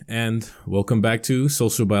And welcome back to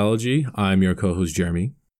Social Biology. I'm your co-host,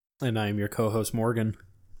 Jeremy. And I'm your co-host, Morgan.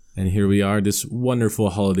 And here we are, this wonderful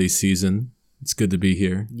holiday season. It's good to be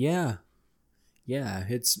here. Yeah,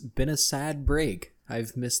 it's been a sad break.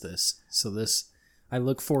 I've missed this. So this I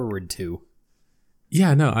look forward to.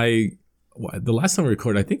 Yeah, no, the last time we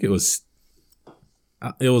recorded, I think it was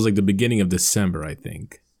like the beginning of December, I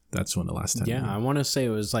think. That's when the last time. Yeah, I want to say it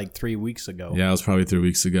was like 3 weeks ago. Yeah, it was probably 3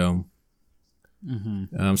 weeks ago.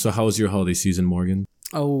 Mm-hmm. So how was your holiday season, Morgan?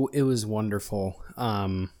 Oh, it was wonderful.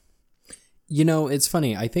 It's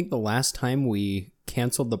funny. I think the last time we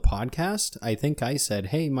canceled the podcast, I think I said,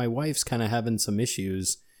 hey, my wife's kind of having some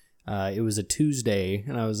issues. It was a Tuesday,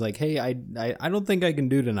 and I was like, hey, I don't think I can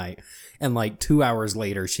do tonight. And like 2 hours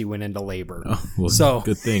later, she went into labor. Oh, well, so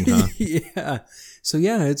good thing, huh? Yeah. So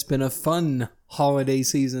yeah, it's been a fun holiday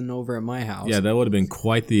season over at my house. Yeah, that would have been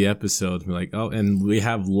quite the episode. We're like, oh, and we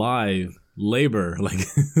have live labor. Like,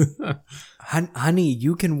 honey,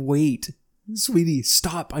 you can wait. Sweetie,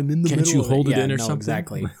 stop. I'm in the middle. Can't you hold it in or no, something?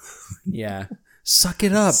 Exactly. Yeah. Suck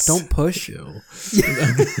it up. Don't push.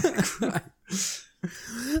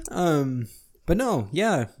 But no,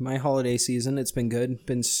 yeah, my holiday season, it's been good.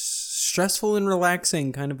 Been stressful and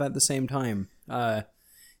relaxing kind of at the same time.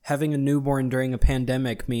 Having a newborn during a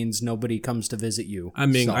pandemic means nobody comes to visit you. I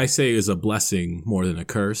mean, I say it's a blessing more than a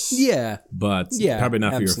curse. Yeah. But yeah, probably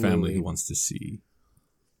not for absolutely. your family who wants to see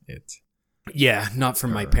it. Yeah, not for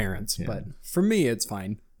my parents, yeah. but for me, it's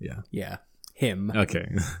fine. Yeah. Yeah. Him. Okay.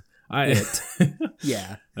 It.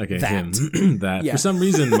 Yeah. Okay, that. him. That. Yeah. For some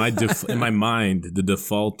reason, in my mind, the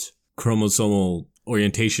default chromosomal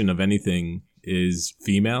orientation of anything is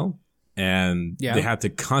female. And they have to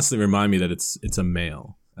constantly remind me that it's a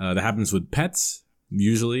male. That happens with pets,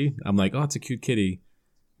 usually. I'm like, oh, it's a cute kitty.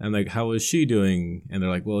 I'm like, how is she doing? And they're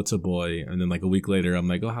like, well, it's a boy. And then like a week later, I'm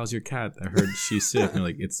like, oh, how's your cat? I heard she's sick. And they're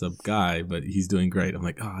like, it's a guy, but he's doing great. I'm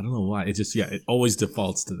like, oh, I don't know why. It just, it always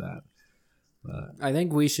defaults to that. I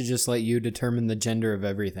think we should just let you determine the gender of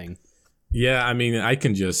everything. Yeah, I mean,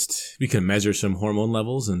 we can measure some hormone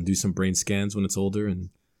levels and do some brain scans when it's older and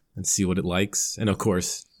see what it likes. And of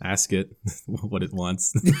course, ask it what it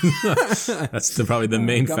wants. That's probably the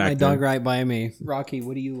main factor. My dog right by me. Rocky,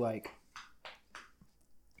 what do you like?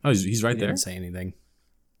 Oh, he's right He there. Didn't say anything.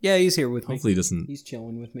 Yeah, he's here with me. Hopefully he doesn't. He's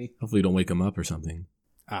chilling with me. Hopefully you don't wake him up or something.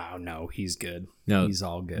 Oh, no, he's good. No, he's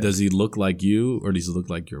all good. Does he look like you or does he look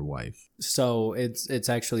like your wife? So it's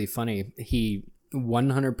actually funny. He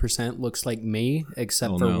 100% looks like me,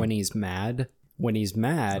 except for when he's mad. When he's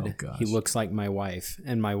mad, he looks like my wife.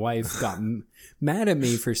 And my wife got mad at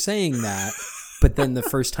me for saying that. But then the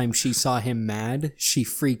first time she saw him mad, she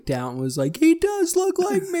freaked out and was like, he does look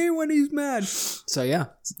like me when he's mad. So yeah,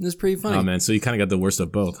 it's pretty funny. Oh man, so you kind of got the worst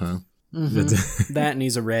of both, huh? Mm-hmm. That and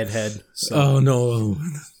he's a redhead. So. Oh no.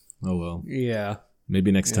 Oh well. Yeah.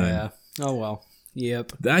 Maybe next time. Yeah. Oh well.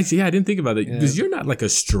 Yep. Actually, yeah, I didn't think about it because you're not like a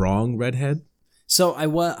strong redhead. So I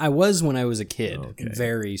was when I was a kid. Okay.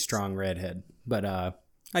 Very strong redhead. But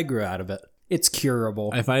I grew out of it. It's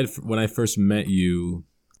curable. When I first met you,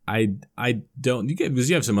 I don't, because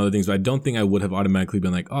you have some other things, but I don't think I would have automatically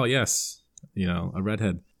been like, oh yes, a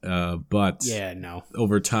redhead. But yeah, no.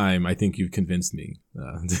 Over time, I think you've convinced me.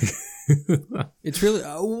 It's really,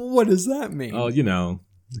 what does that mean? Oh,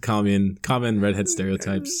 common redhead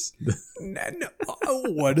stereotypes. No,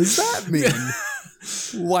 what does that mean?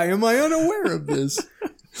 Why am I unaware of this?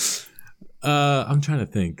 I'm trying to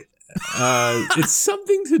think. It's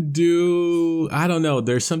something to do, I don't know.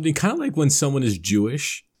 There's something kind of like when someone is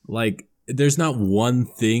Jewish, like there's not one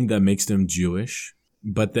thing that makes them Jewish,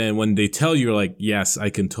 but then when they tell you, you're like, yes, I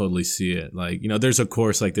can totally see it. Like, there's of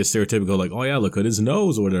course like this stereotypical, like, oh yeah, look at his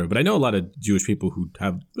nose or whatever. But I know a lot of Jewish people who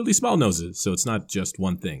have really small noses. So it's not just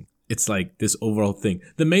one thing. It's like this overall thing.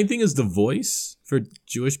 The main thing is the voice for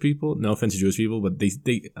Jewish people. No offense to Jewish people, but they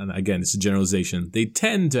and again, it's a generalization. They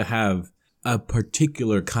tend to have a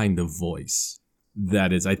particular kind of voice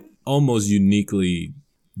that is almost uniquely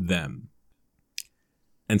them.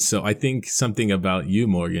 And so I think something about you,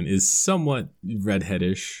 Morgan, is somewhat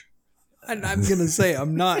redheadish. And I'm going to say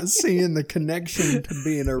I'm not seeing the connection to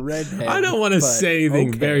being a redhead. I don't want to say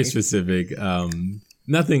anything very specific.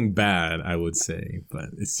 Nothing bad, I would say, but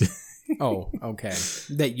it's just Oh, okay.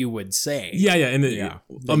 That you would say. Yeah.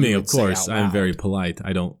 I mean, of course, I'm very polite.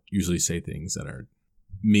 I don't usually say things that are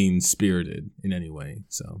mean-spirited in any way,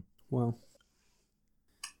 so. Well,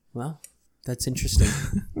 that's interesting.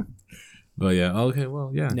 But yeah, okay,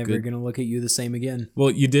 well, yeah. Never gonna look at you the same again. Well,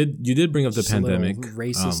 you did bring up the pandemic.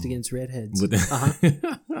 Racist against redheads.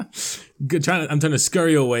 I'm trying to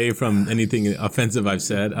scurry away from anything offensive I've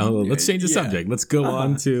said. Let's change the subject. Let's go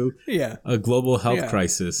on to a global health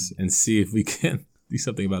crisis and see if we can do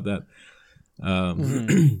something about that.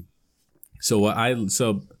 So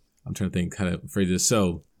I'm trying to think how to phrase this.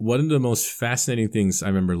 So one of the most fascinating things I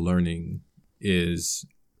remember learning is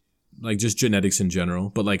like just genetics in general,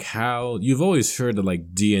 but like how you've always heard that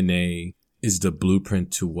like DNA is the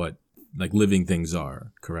blueprint to what like living things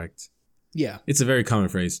are, correct? Yeah. It's a very common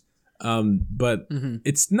phrase. But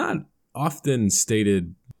it's not often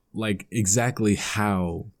stated like exactly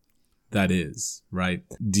how that is, right?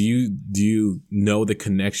 Do you know the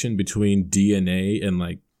connection between DNA and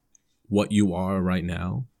like what you are right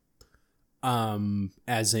now?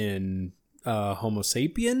 As in Homo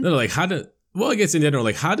sapien? No, like I guess in general,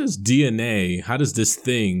 like how does this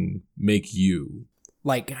thing make you?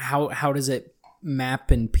 Like how does it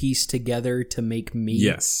map and piece together to make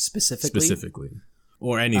me specifically?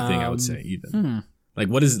 Or anything, I would say even. Like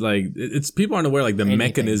what is like it's people aren't aware like the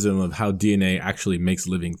mechanism of how DNA actually makes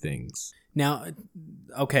living things. Now,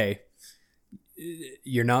 okay.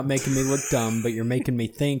 You're not making me look dumb, but you're making me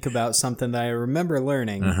think about something that I remember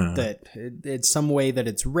learning that it's some way that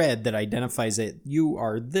it's read that identifies it. You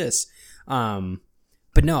are this.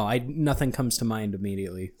 But no, nothing comes to mind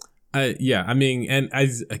immediately. Yeah, I mean, and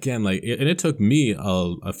it took me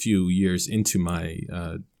a few years into my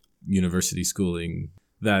university schooling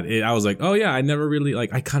that I was like, oh yeah, I never really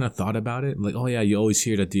like, I kind of thought about it. Like, oh yeah, you always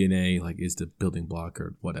hear that DNA like is the building block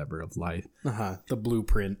or whatever of life. The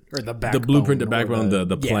blueprint or the backbone. The blueprint, the backbone,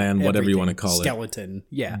 the plan, whatever you want to call Skeleton,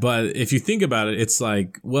 yeah. But if you think about it, it's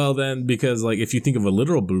like, well then, because like if you think of a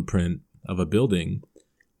literal blueprint of a building,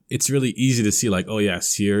 it's really easy to see like, oh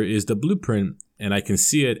yes, here is the blueprint and I can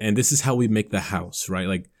see it. And this is how we make the house, right?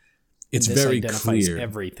 Like it's very clear.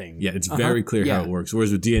 Everything. Yeah, it's very clear how it works.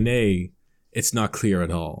 Whereas with DNA, it's not clear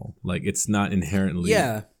at all. Like it's not inherently.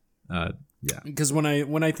 Yeah. Because when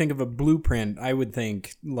I think of a blueprint, I would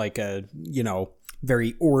think like a,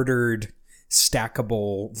 very ordered,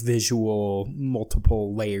 stackable, visual,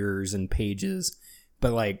 multiple layers and pages.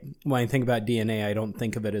 But like when I think about DNA, I don't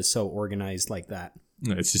think of it as so organized like that.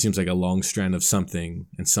 It just seems like a long strand of something,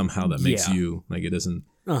 and somehow that makes you. Like it doesn't.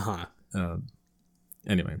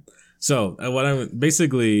 Anyway, so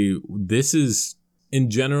this is in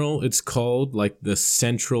general, it's called like the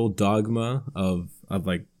central dogma of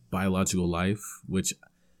like biological life, which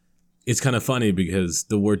it's kind of funny because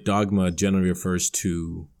the word dogma generally refers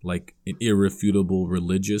to like an irrefutable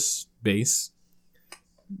religious base.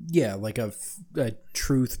 Yeah, like a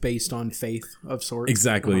truth based on faith of sorts.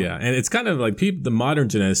 Exactly, yeah. And it's kind of like the modern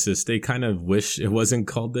geneticists, they kind of wish it wasn't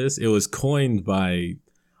called this. It was coined by,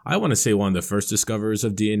 I want to say, one of the first discoverers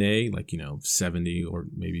of DNA, like, 70 or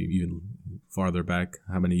maybe even farther back,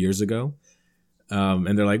 how many years ago.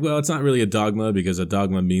 And they're like, well, it's not really a dogma because a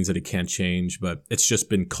dogma means that it can't change, but it's just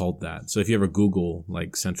been called that. So if you ever Google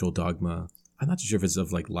like central dogma, I'm not sure if it's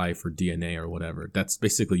of like life or DNA or whatever. That's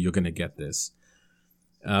basically, you're going to get this.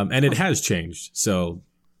 And it has changed. So,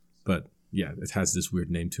 but yeah, it has this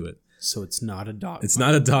weird name to it. So it's not a dogma. It's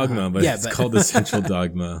not a dogma, but it's called the central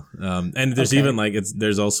dogma. And there's even like,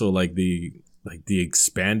 there's also like the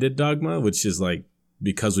expanded dogma, which is like,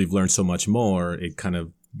 because we've learned so much more, it kind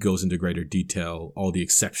of goes into greater detail, all the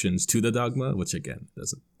exceptions to the dogma, which again,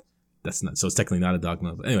 so it's technically not a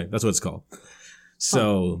dogma, but anyway, that's what it's called.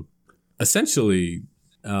 So essentially,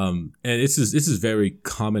 and this is very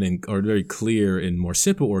common or very clear in more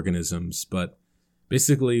simple organisms, but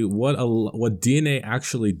basically what DNA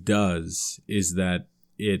actually does is that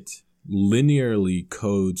it linearly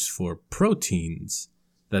codes for proteins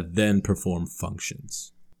that then perform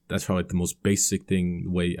functions. That's probably the most basic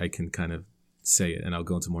way I can kind of say it, and I'll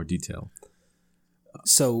go into more detail.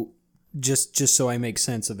 So just so I make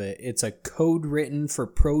sense of it, it's a code written for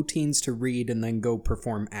proteins to read and then go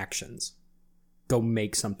perform actions. Go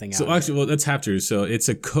make something out of it. So actually, well, that's have to. So it's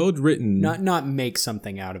a code written. Not make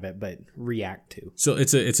something out of it, but react to. So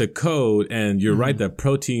it's a code, and you're right that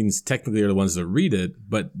proteins technically are the ones that read it,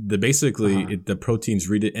 but the proteins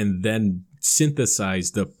read it and then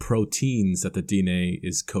synthesize the proteins that the DNA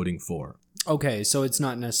is coding for. Okay, so it's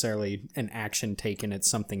not necessarily an action taken, it's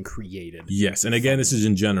something created. Yes, and again, this is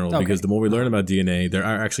in general, because the more we learn about DNA, there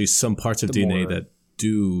are actually some parts of DNA that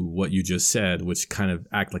do what you just said, which kind of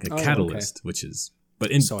act like a catalyst, which is...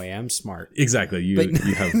 So I am smart. Exactly, you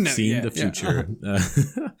have seen the future.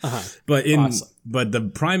 But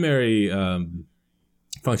the primary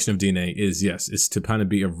function of DNA is to kind of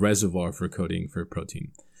be a reservoir for coding for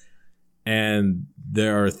protein. And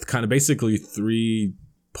there are kind of basically 3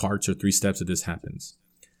 parts or 3 steps that this happens.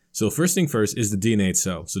 So first thing first is the DNA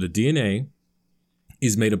itself. So the DNA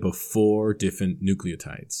is made up of 4 different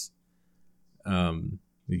nucleotides.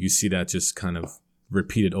 You see that just kind of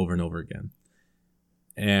repeated over and over again.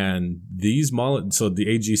 And these so the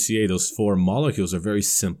AGCA, those 4 molecules are very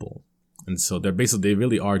simple. And so they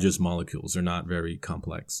really are just molecules. They're not very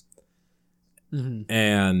complex. Mm-hmm.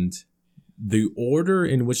 And the order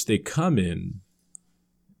in which they come in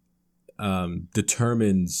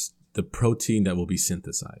determines the protein that will be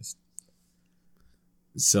synthesized.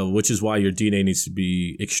 So, which is why your DNA needs to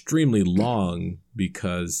be extremely long,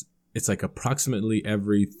 because it's like approximately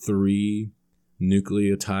every 3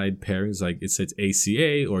 nucleotide pairings, like it says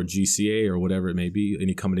ACA or GCA or whatever it may be,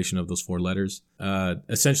 any combination of those 4 letters,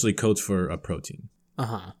 essentially codes for a protein.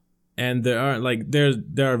 And there are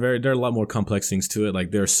a lot more complex things to it.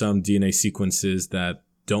 Like there are some DNA sequences that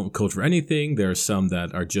don't code for anything. There are some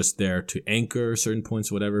that are just there to anchor certain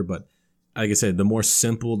points, whatever. But like I said, the more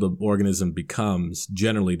simple the organism becomes,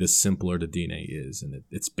 generally the simpler the DNA is, and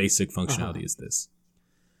its basic functionality is this.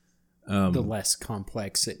 The less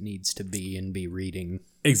complex it needs to be and be reading.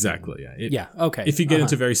 Exactly. Yeah. Okay. If you get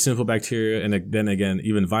into very simple bacteria, and then again,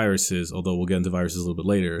 even viruses, although we'll get into viruses a little bit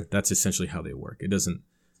later, that's essentially how they work. It doesn't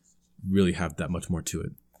really have that much more to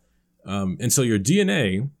it. And so your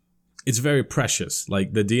DNA, it's very precious.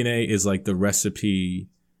 Like the DNA is like the recipe,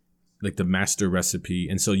 like the master recipe.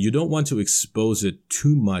 And so you don't want to expose it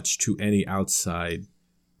too much to any outside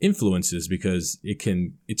influences, because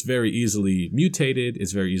it's very easily mutated,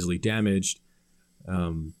 it's very easily damaged.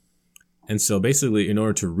 And so basically, in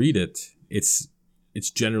order to read it, it's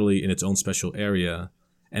generally in its own special area,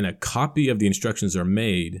 and a copy of the instructions are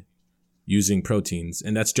made using proteins,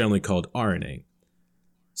 and that's generally called RNA.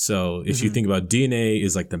 So if you think about DNA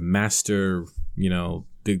is like the master,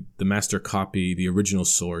 the master copy, the original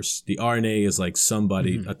source. The RNA is like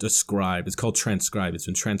somebody, a scribe. It's called transcribe. It's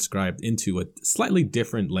been transcribed into a slightly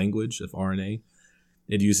different language of RNA.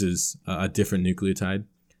 It uses a different nucleotide,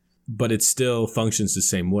 but it still functions the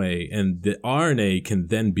same way. And the RNA can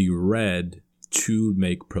then be read to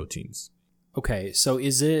make proteins. Okay, so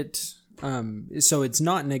is it... so it's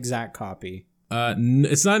not an exact copy.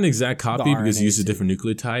 It's not an exact copy because it uses a different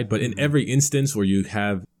nucleotide, but in every instance where you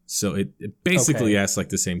have... So it basically asks like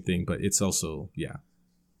the same thing, but it's also,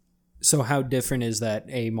 So how different is that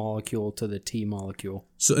A molecule to the T molecule?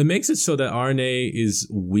 So it makes it so that RNA is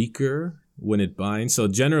weaker when it binds. So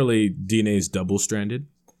generally DNA is double-stranded,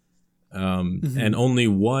 and only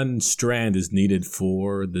one strand is needed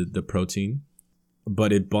for the protein.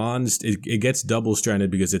 But it bonds, it gets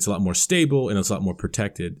double-stranded because it's a lot more stable and it's a lot more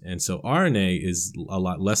protected. And so RNA is a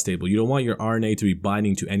lot less stable. You don't want your RNA to be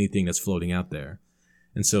binding to anything that's floating out there.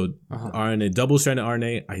 And so RNA, double-stranded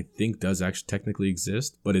RNA, I think does actually technically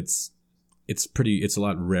exist, but it's a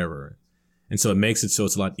lot rarer. And so it makes it so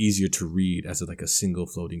it's a lot easier to read as like a single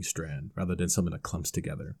floating strand rather than something that clumps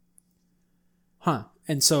together.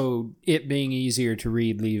 And so it being easier to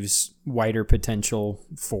read leaves wider potential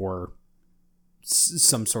for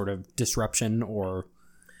some sort of disruption or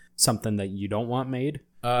something that you don't want made?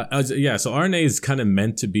 So RNA is kind of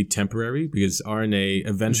meant to be temporary because RNA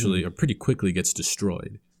eventually or pretty quickly gets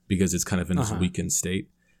destroyed because it's kind of in this weakened state.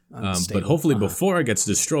 But hopefully before it gets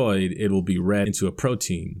destroyed, it will be read into a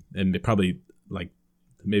protein, and probably like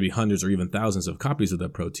maybe hundreds or even thousands of copies of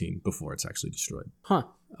that protein before it's actually destroyed.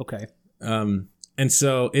 Okay. And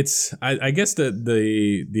so it's, I guess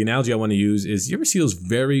the analogy I want to use is, you ever see those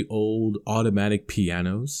very old automatic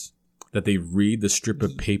pianos that they read the strip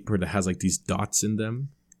of paper that has like these dots in them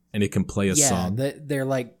and it can play a song? Yeah, they're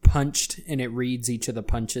like punched and it reads each of the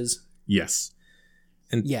punches. Yes.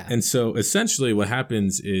 And so essentially what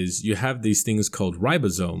happens is you have these things called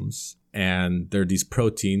ribosomes, and they're these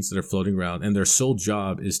proteins that are floating around, and their sole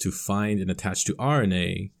job is to find and attach to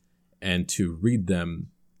RNA and to read them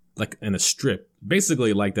like in a strip,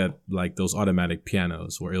 basically like those automatic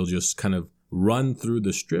pianos where it'll just kind of run through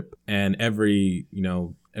the strip, and every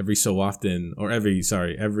so often, or every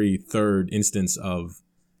third instance of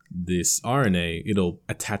this RNA, it'll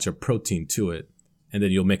attach a protein to it, and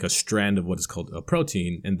then you'll make a strand of what is called a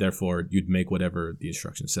protein, and therefore you'd make whatever the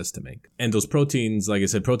instruction says to make. And those proteins, like I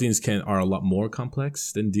said, are a lot more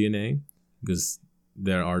complex than DNA because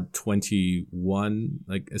there are 21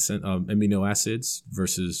 amino acids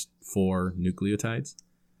versus 4 nucleotides.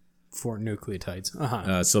 4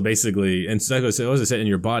 nucleotides. So basically, and so as I said, in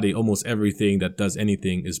your body, almost everything that does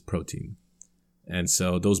anything is protein. And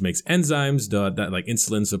so those makes enzymes, that like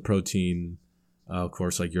insulin's a protein. Of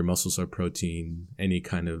course, like your muscles are protein. Any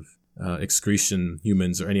kind of excretion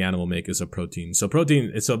humans or any animal make is a protein. So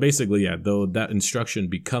basically, yeah, though that instruction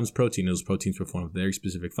becomes protein, those proteins perform very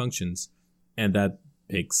specific functions, and that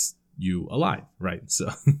makes you alive, right? So,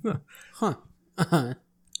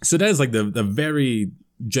 So that is like the very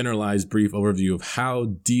generalized brief overview of how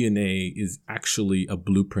DNA is actually a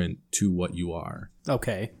blueprint to what you are.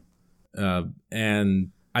 Okay.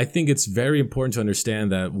 And I think it's very important to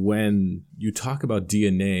understand that when you talk about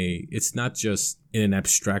DNA, it's not just in an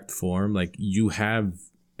abstract form. Like, you have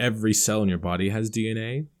every cell in your body has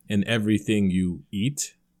DNA, and everything you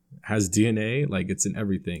eat has DNA. Like, it's in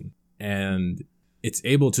everything. And it's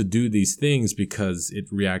able to do these things because it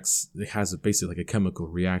has basically like a chemical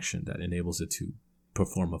reaction that enables it to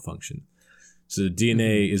perform a function. So the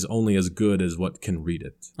DNA is only as good as what can read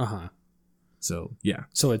it. Uh-huh. So, yeah.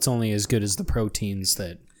 So it's only as good as the proteins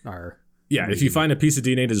that are... Yeah, if you find a piece of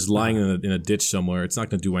DNA that's lying in a ditch somewhere, it's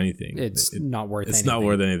not going to do anything. It's not worth anything. It's not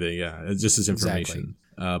worth anything, yeah. It's just as information.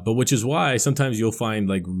 Exactly. But which is why sometimes you'll find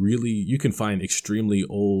you can find extremely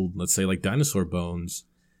old, let's say like dinosaur bones.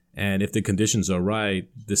 And if the conditions are right,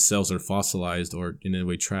 the cells are fossilized or in a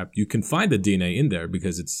way trapped. You can find the DNA in there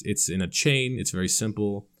because it's in a chain. It's very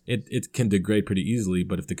simple. It can degrade pretty easily,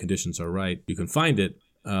 but if the conditions are right, you can find it.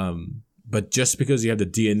 But just because you have the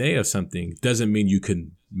DNA of something doesn't mean you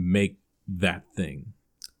can make that thing.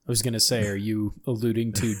 I was going to say, are you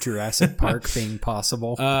alluding to Jurassic Park being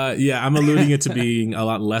possible? Yeah, I'm alluding it to being a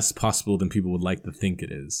lot less possible than people would like to think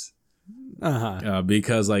it is.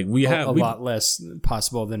 Because like we have a lot less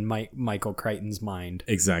possible than Michael Crichton's mind.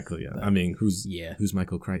 Exactly. Yeah. I mean, who's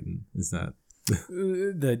Michael Crichton? Is that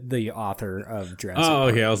the author of Jurassic Park? Oh,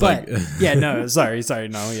 okay. I was like, yeah, no, sorry,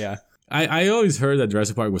 no, yeah. I always heard that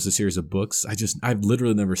Jurassic Park was a series of books. I've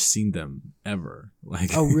literally never seen them ever.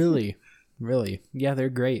 Like, oh, really? Really? Yeah, they're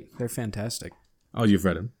great. They're fantastic. Oh, you've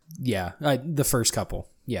read them? Yeah, the first couple.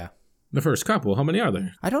 Yeah. The first couple, how many are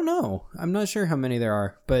there? I don't know. I'm not sure how many there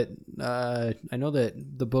are, but I know that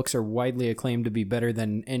the books are widely acclaimed to be better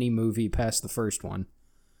than any movie past the first one.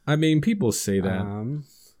 I mean, people say that,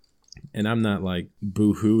 and I'm not like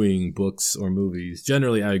boo-hooing books or movies.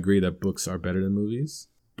 Generally, I agree that books are better than movies,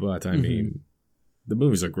 but I mean, the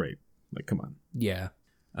movies are great. Like, come on. Yeah.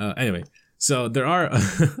 Anyway, so there are...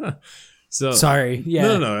 So sorry, yeah,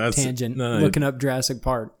 no, that's tangent. Looking up Jurassic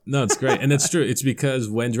Park. No, it's great, and it's true. It's because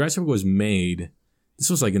when Jurassic Park was made, this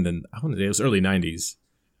was like it was early '90s,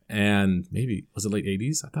 and maybe was it late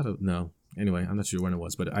 '80s? I thought no. Anyway, I'm not sure when it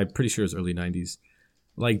was, but I'm pretty sure it was early '90s.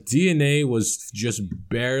 Like, DNA was just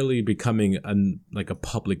barely becoming a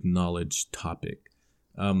public knowledge topic.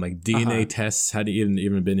 Like DNA tests hadn't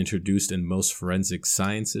even been introduced in most forensic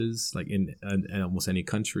sciences, like in almost any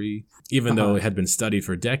country. Even though it had been studied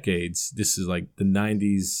for decades, this is like the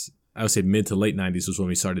 90s, I would say mid to late 90s was when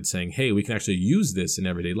we started saying, hey, we can actually use this in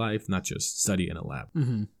everyday life, not just study in a lab.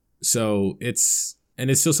 Mm-hmm. So it's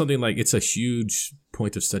still something like it's a huge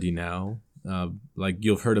point of study now. Like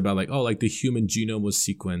you've heard about like the human genome was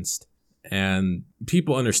sequenced, and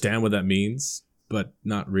people understand what that means, but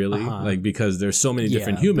not really, like, because there's so many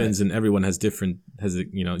different humans and everyone has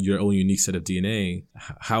your own unique set of DNA.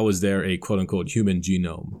 How is there a quote unquote human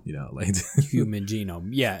genome? Like human genome.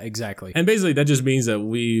 Yeah, exactly. And basically that just means that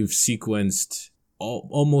we've sequenced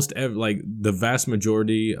almost the vast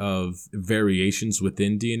majority of variations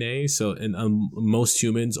within DNA. So in most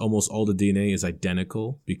humans, almost all the DNA is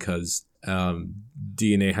identical because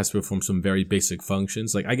DNA has to perform some very basic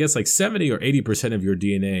functions. Like, I guess like 70 or 80% of your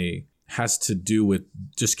DNA has to do with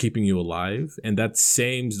just keeping you alive, and those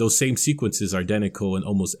same sequences are identical in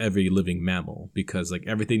almost every living mammal, because like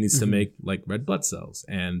everything needs to make like red blood cells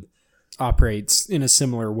and operates in a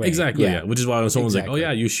similar way. Exactly, yeah. Which is why when someone's like, oh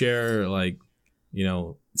yeah, you share like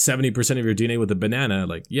 70% of your DNA with a banana,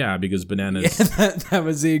 like, yeah, because bananas... Yeah, that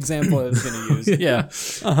was the example I was going to use. Yeah.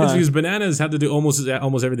 It's because bananas have to do almost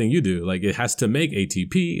everything you do. Like, it has to make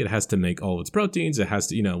ATP, it has to make all of its proteins, it has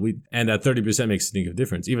to, and that 30% makes a significant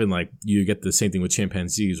difference. Even, like, you get the same thing with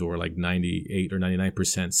chimpanzees, or, like, 98 or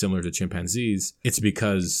 99% similar to chimpanzees. It's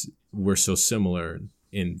because we're so similar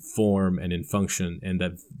in form and in function, and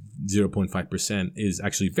that 0.5% is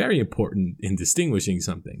actually very important in distinguishing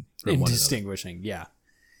something from one another. Yeah.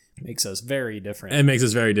 Makes us very different. It makes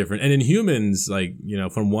us very different. And in humans, like,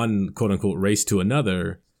 from one quote unquote race to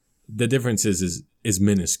another, the difference is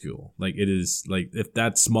minuscule. Like, it is like, if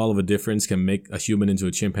that small of a difference can make a human into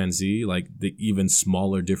a chimpanzee, like the even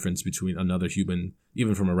smaller difference between another human,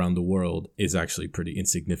 even from around the world, is actually pretty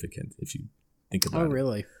insignificant if you think about it. Oh,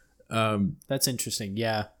 really? That's interesting.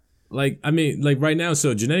 Yeah. Like, I mean, like right now,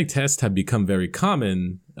 so genetic tests have become very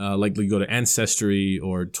common. Like you go to Ancestry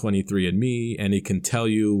or 23andMe, and it can tell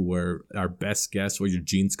you where our best guess where your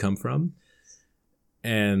genes come from.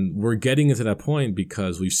 And we're getting into that point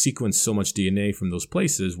because we've sequenced so much DNA from those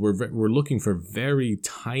places. We're looking for very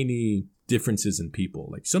tiny differences in people.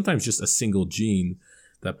 Like sometimes just a single gene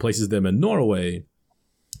that places them in Norway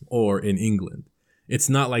or in England. It's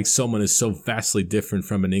not like someone is so vastly different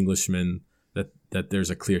from an Englishman that there's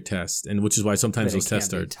a clear test, and which is why sometimes those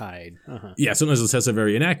tests are tied. Yeah, sometimes those tests are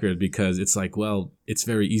very inaccurate because it's like, well, it's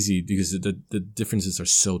very easy because the differences are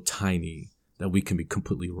so tiny that we can be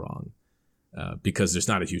completely wrong because there's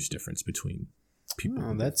not a huge difference between people.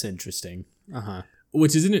 Oh, that's interesting.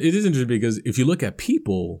 Which is it is interesting because if you look at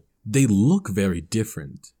people, they look very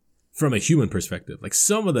different from a human perspective. Like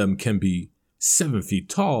some of them can be 7 feet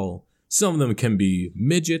tall. Some of them can be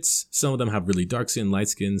midgets. Some of them have really dark skin, light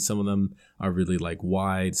skin. Some of them are really like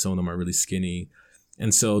wide. Some of them are really skinny.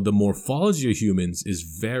 And so the morphology of humans is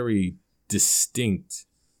very distinct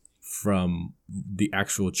from the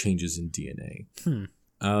actual changes in DNA.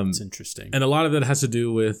 That's interesting. And a lot of that has to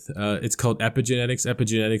do with, it's called epigenetics.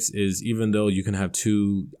 Epigenetics is even though you can have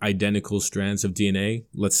two identical strands of DNA,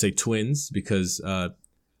 let's say twins, because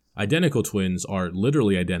identical twins are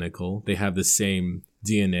literally identical. They have the same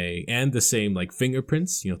DNA and the same like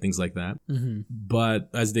fingerprints, things like that. But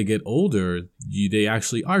as they get older, they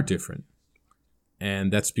actually are different.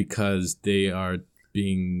 And that's because they are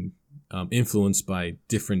being influenced by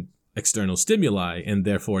different external stimuli, and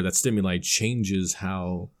therefore that stimuli changes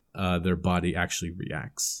how their body actually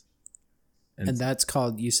reacts. And that's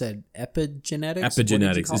called, you said, epigenetics?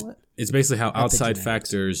 Epigenetics. It's basically how outside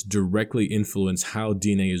factors directly influence how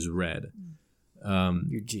DNA is read.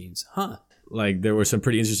 Your genes. Like there were some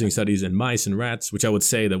pretty interesting studies in mice and rats, which I would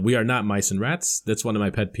say that we are not mice and rats. That's one of my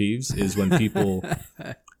pet peeves is when people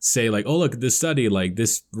say like, oh, look, this study, like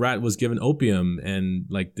this rat was given opium and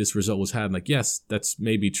like this result was had. I'm like, yes, that's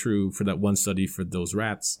maybe true for that one study for those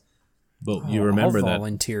rats. But you remember I'll that.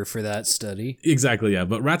 volunteer for that study. Exactly, yeah.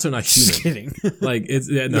 But rats are not human. Just kidding. Like it's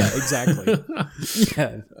no. Yeah, exactly.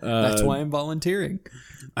 Yeah, that's why I'm volunteering.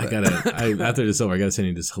 After this is over, I gotta send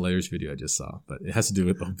you this hilarious video I just saw. But it has to do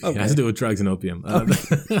with opium. Okay. It has to do with drugs and opium.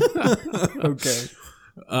 Okay.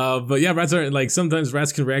 But yeah, rats are like sometimes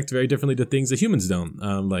rats can react very differently to things that humans don't.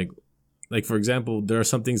 Like for example, there are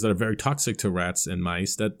some things that are very toxic to rats and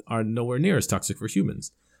mice that are nowhere near as toxic for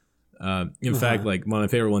humans. In fact, like one of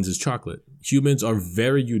my favorite ones is chocolate. Humans are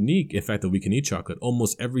very unique in fact that we can eat chocolate.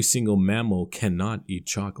 Almost every single mammal cannot eat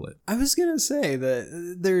chocolate. I was going to say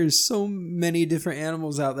that there's so many different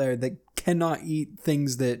animals out there that cannot eat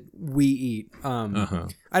things that we eat.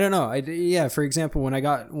 I don't know. For example, when I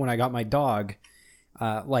got my dog,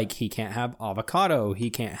 like he can't have avocado, he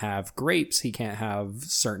can't have grapes, he can't have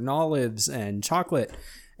certain olives and chocolate.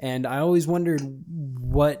 And I always wondered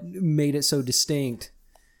what made it so distinct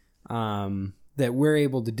that we're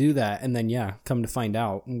able to do that. And then, come to find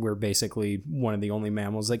out, we're basically one of the only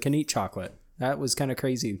mammals that can eat chocolate. That was kind of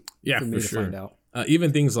crazy for me to find out.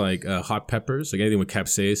 Even things like hot peppers, like anything with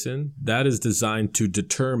capsaicin, that is designed to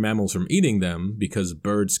deter mammals from eating them because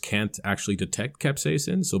birds can't actually detect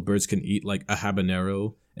capsaicin. So birds can eat like a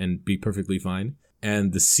habanero and be perfectly fine.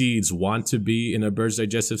 And the seeds want to be in a bird's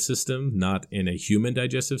digestive system, not in a human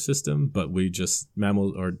digestive system. But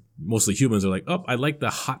mammals, or mostly humans, are like, oh, I like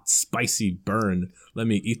the hot, spicy burn. Let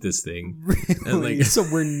me eat this thing. Really? And like, so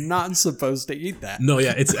we're not supposed to eat that? No,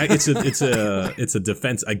 yeah, it's a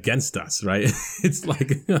defense against us, right? It's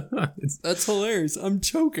like that's hilarious. I'm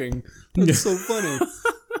choking. That's so funny.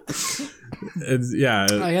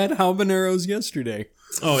 I had habaneros yesterday.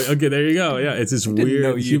 Oh, okay, there you go. Yeah, it's this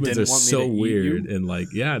weird. Humans are so weird, and like,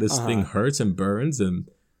 this thing hurts and burns, and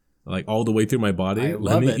like all the way through my body.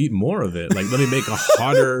 Let me eat more of it. Like, let me make a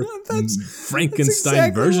hotter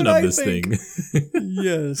Frankenstein version of this thing.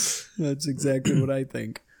 Yes, that's exactly what I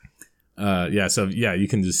think. So you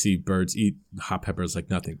can just see birds eat hot peppers like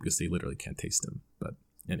nothing because they literally can't taste them. But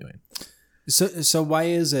anyway. So why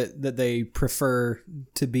is it that they prefer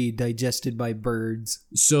to be digested by birds?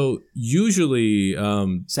 So usually...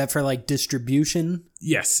 is that for like distribution?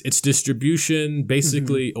 Yes, it's distribution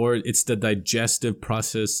basically, or it's the digestive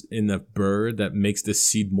process in the bird that makes the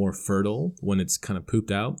seed more fertile when it's kind of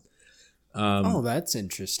pooped out. That's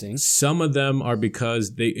interesting. Some of them are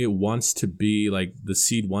because it wants to be like the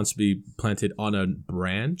seed wants to be planted on a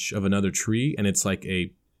branch of another tree, and it's like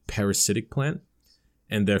a parasitic plant.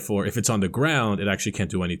 And therefore, if it's on the ground, it actually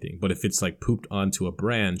can't do anything. But if it's like pooped onto a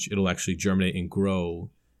branch, it'll actually germinate and grow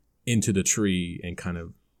into the tree and kind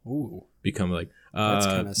of become like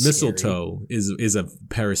mistletoe is a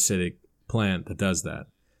parasitic plant that does that.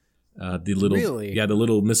 The little, the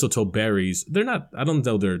little mistletoe berries. They're not. I don't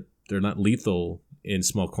know. They're not lethal in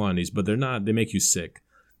small quantities, but they're not. They make you sick.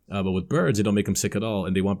 But with birds, they don't make them sick at all,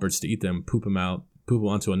 and they want birds to eat them, poop them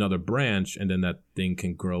onto another branch, and then that thing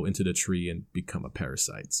can grow into the tree and become a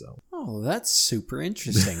parasite. So. Oh, that's super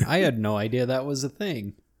interesting. I had no idea that was a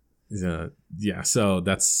thing. Yeah. So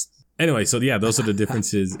that's anyway. So yeah, those are the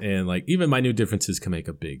differences, and like even minute differences can make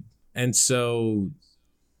a big. And so.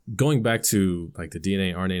 Going back to like the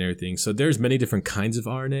DNA, RNA, and everything, so there's many different kinds of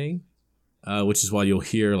RNA, which is why you'll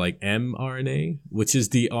hear like mRNA, which is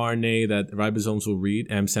the RNA that ribosomes will read.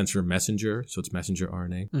 M stands for messenger, so it's messenger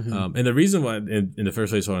RNA. Mm-hmm. And the reason why, in the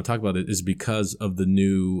first place, I want to talk about it is because of the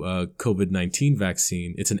new COVID-19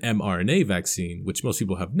 vaccine. It's an mRNA vaccine, which most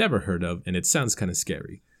people have never heard of, and it sounds kind of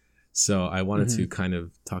scary. So I wanted to kind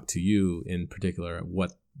of talk to you in particular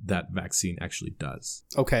what that vaccine actually does.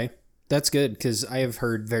 Okay. That's good, because I have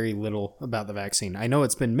heard very little about the vaccine. I know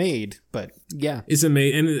it's been made, but yeah. It's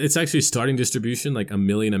made, and it's actually starting distribution. Like 1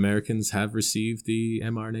 million Americans have received the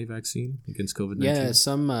mRNA vaccine against COVID-19. Yeah,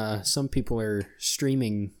 some people are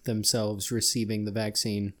streaming themselves receiving the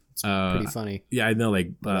vaccine. It's pretty funny. Yeah, I know.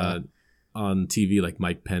 Like on TV, like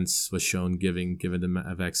Mike Pence was shown giving them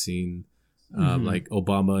a vaccine. Like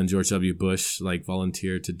Obama and George W. Bush like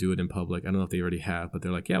volunteered to do it in public. I don't know if they already have, but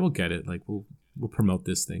they're like, yeah, we'll get it. Like we'll promote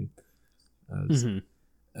this thing.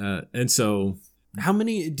 And so how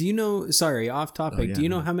many do you know, sorry, off topic, do you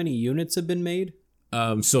know how many units have been made?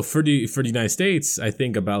 So for the United States, I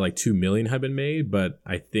think about like 2 million have been made, but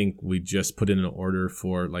I think we just put in an order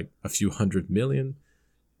for like a few 100 million,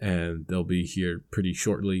 and they'll be here pretty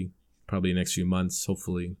shortly, probably next few months,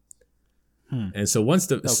 hopefully. And so once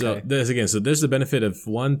so there's the benefit of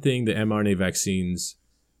one thing the mRNA vaccines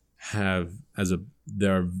have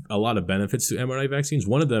there are a lot of benefits to mRNA vaccines.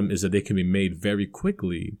 One of them is that they can be made very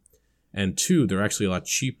quickly, and two, they're actually a lot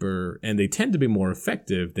cheaper, and they tend to be more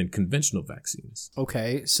effective than conventional vaccines.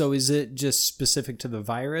 Okay, so is it just specific to the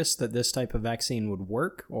virus that this type of vaccine would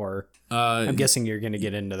work, or I'm guessing you're going to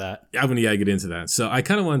get into that. I'm going to get into that. So I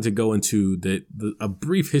kind of wanted to go into a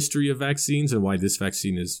brief history of vaccines and why this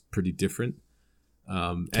vaccine is pretty different.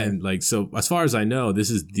 And like, so as far as I know, this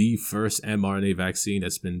is the first mRNA vaccine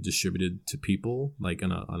that's been distributed to people like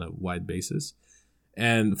on a wide basis.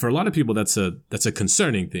 And for a lot of people, that's a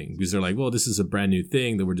concerning thing, because they're like, well, this is a brand new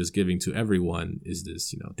thing that we're just giving to everyone. Is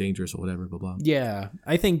this, dangerous or whatever, blah, blah. Yeah.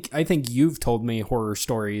 I think you've told me horror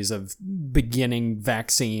stories of beginning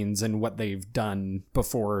vaccines and what they've done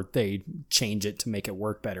before they change it to make it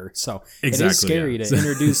work better. So it is scary to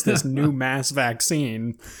introduce this new mass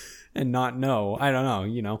vaccine and not know. I don't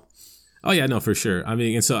know, Oh, yeah, no, for sure. I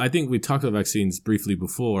mean, and so I think we talked about vaccines briefly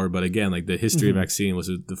before, but again, like the history of vaccine was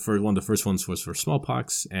one of the first ones was for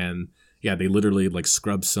smallpox. And yeah, they literally like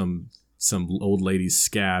scrubbed some old lady's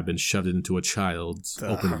scab and shoved it into a child's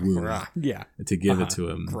open wound. Yeah. To give it to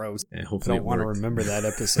him. Gross. And hopefully I don't want to remember that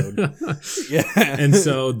episode. Yeah. And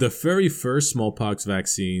so the very first smallpox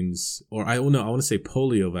vaccines, or I want to say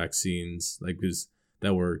polio vaccines, like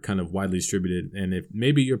that were kind of widely distributed, and if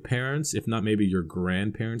maybe your parents, if not maybe your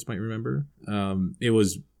grandparents might remember, it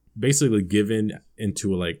was basically given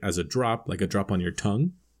into as a drop, like a drop on your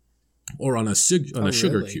tongue, or on a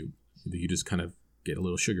sugar cube. You just kind of get a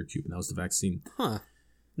little sugar cube, and that was the vaccine. Huh.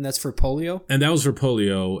 And that's for polio? And that was for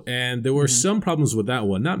polio. And there were some problems with that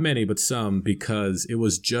one. Not many, but some, because it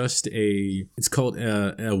was just it's called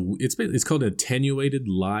an attenuated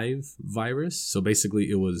live virus. So basically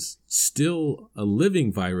it was still a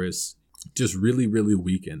living virus, just really, really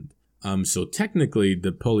weakened. So technically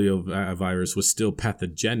the polio virus was still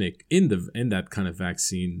pathogenic in that kind of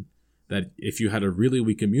vaccine, that if you had a really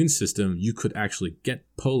weak immune system, you could actually get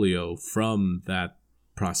polio from that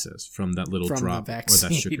process, from that little drop or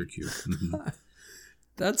that sugar cube.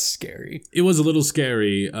 That's scary. It was a little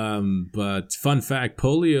scary, but fun fact,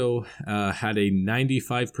 polio had a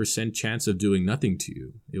 95% chance of doing nothing to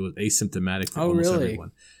you. It was asymptomatic for almost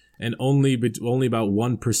everyone. And only about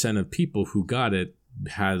 1% of people who got it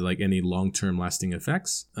had like any long-term lasting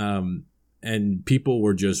effects. And people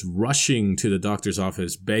were just rushing to the doctor's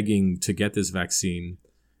office begging to get this vaccine,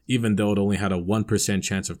 even though it only had a 1%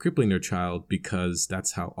 chance of crippling their child, because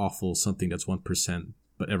that's how awful something that's 1%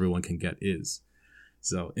 but everyone can get is.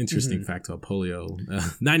 So, interesting fact about polio.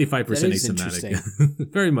 95%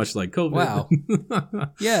 asymptomatic. Very much like COVID. Wow.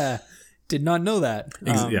 Yeah. Did not know that.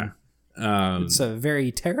 Yeah. It's a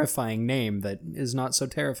very terrifying name that is not so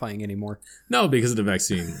terrifying anymore. No, because of the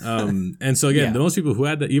vaccine. And so again, the most people who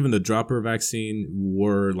had even the dropper vaccine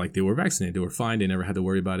were they were vaccinated. They were fine. They never had to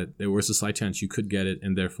worry about it. There was a slight chance you could get it.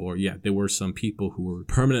 And therefore, there were some people who were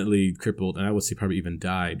permanently crippled, and I would say probably even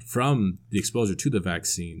died from the exposure to the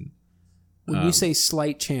vaccine. When you say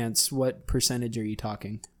slight chance, what percentage are you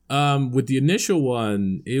talking? With the initial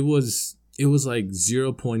one, it was like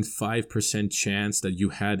 0.5% chance that you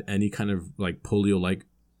had any kind of like polio-like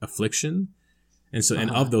affliction. And so,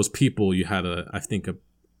 and of those people, you had I think a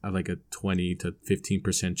 20 to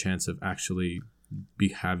 15% chance of actually be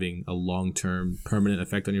having a long-term permanent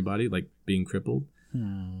effect on your body, like being crippled.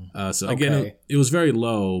 So again, it was very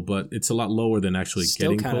low, but it's a lot lower than actually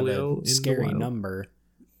still getting polio. Of a scary number.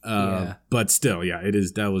 But still, yeah, it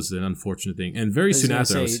is. That was an unfortunate thing. And very soon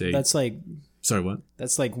after, I would say that's like. Sorry, what?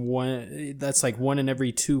 That's like one in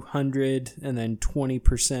every 200, and then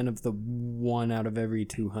 20% of the 1 out of every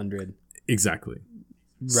 200. Exactly.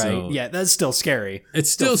 Right. So, yeah, that's still scary.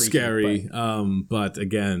 It's still scary. But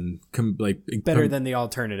again, better than the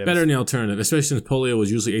alternative. Better than the alternative, especially since polio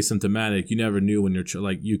was usually asymptomatic. You never knew when you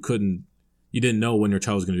didn't know when your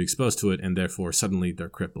child was going to be exposed to it, and therefore suddenly they're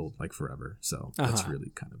crippled like forever. So that's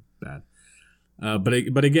really kind of bad.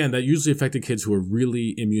 But again, that usually affected kids who are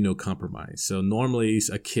really immunocompromised. So normally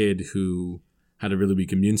a kid who had a really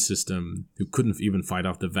weak immune system, who couldn't even fight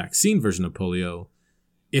off the vaccine version of polio,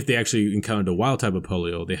 if they actually encountered a wild type of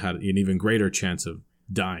polio, they had an even greater chance of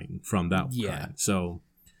dying from that kind. So,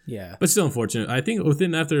 yeah. But still unfortunate. I think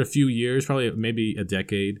after a few years, probably maybe a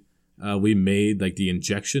decade, we made like the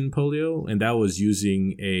injection polio, and that was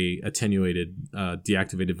using a attenuated,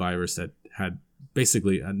 deactivated virus that had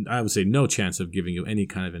basically, I would say, no chance of giving you any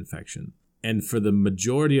kind of infection. And for the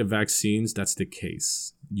majority of vaccines, that's the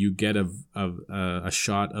case. You get a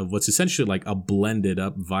shot of what's essentially like a blended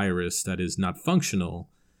up virus that is not functional.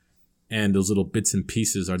 And those little bits and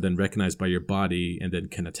pieces are then recognized by your body and then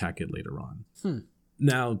can attack it later on.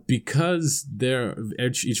 Now, because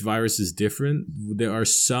each virus is different, there are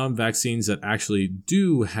some vaccines that actually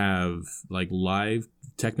do have like live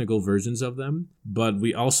technical versions of them, but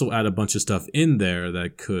we also add a bunch of stuff in there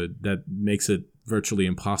that makes it virtually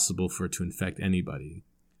impossible for it to infect anybody.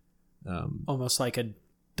 Almost like a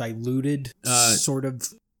diluted sort of.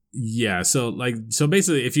 Yeah, so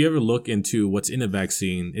basically, if you ever look into what's in a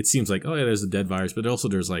vaccine, it seems like, oh yeah, there's a dead virus, but also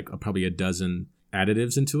there's like probably a dozen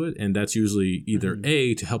additives into it, and that's usually either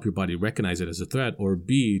A, to help your body recognize it as a threat, or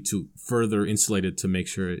B, to further insulate it to make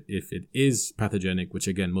sure if it is pathogenic, which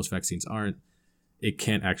again most vaccines aren't, it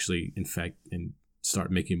can't actually infect and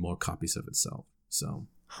start making more copies of itself. So,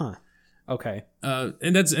 okay.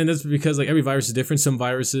 And that's because like every virus is different. Some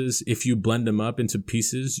viruses, if you blend them up into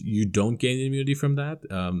pieces, you don't gain immunity from that.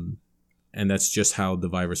 And that's just how the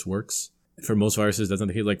virus works. For most viruses, that's not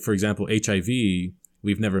the case. Like for example, HIV,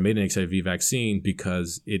 we've never made an HIV vaccine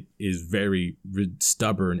because it is very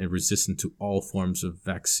stubborn and resistant to all forms of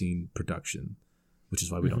vaccine production, which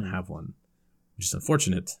is why we don't have one. Which is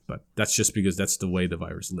unfortunate, but that's just because that's the way the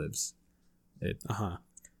virus lives. It's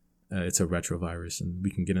a retrovirus, and we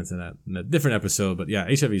can get into that in a different episode. But yeah,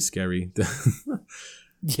 HIV is scary.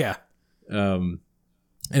 Yeah.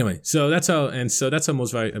 Anyway, so that's how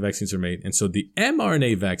most vaccines are made, and so the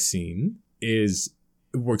mRNA vaccine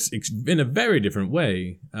works in a very different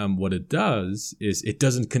way. What it does is it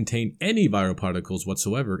doesn't contain any viral particles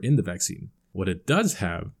whatsoever in the vaccine. What it does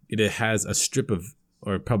have, it has a strip of,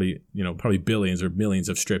 or probably billions or millions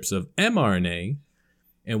of strips of mRNA.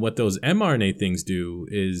 And what those mRNA things do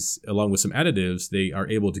is, along with some additives, they are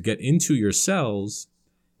able to get into your cells,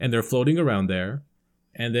 and they're floating around there.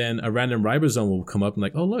 And then a random ribosome will come up and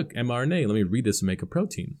like, oh, look, mRNA, let me read this and make a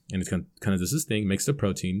protein. And it's kind of does this thing, makes the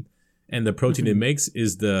protein. And the protein it makes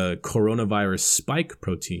is the coronavirus spike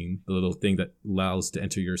protein, the little thing that allows to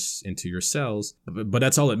enter into your cells. But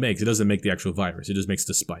that's all it makes. It doesn't make the actual virus. It just makes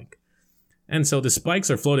the spike. And so the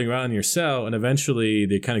spikes are floating around in your cell, and eventually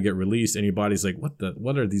they kind of get released, and your body's like,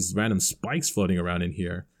 what are these random spikes floating around in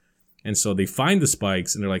here? And so they find the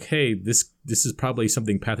spikes, and they're like, hey, this is probably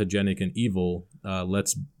something pathogenic and evil.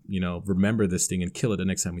 Let's remember this thing and kill it the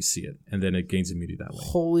next time we see it. And then it gains immunity that way.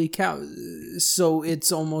 Holy cow. So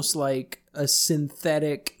it's almost like a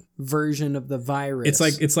synthetic version of the virus.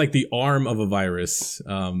 It's like the arm of a virus.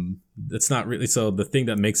 It's not really, so the thing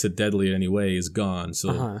that makes it deadly in any way is gone.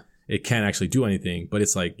 So it can't actually do anything, but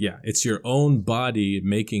it's like, yeah, it's your own body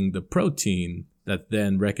making the protein that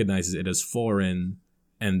then recognizes it as foreign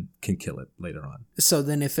and can kill it later on. So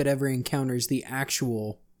then if it ever encounters the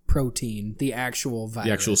actual protein, the actual virus,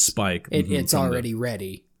 the actual spike, it's already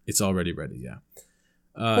ready. It's already ready, yeah.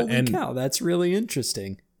 Holy cow, that's really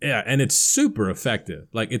interesting. Yeah, and it's super effective.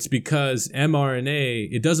 Like, it's because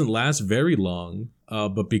mRNA, it doesn't last very long,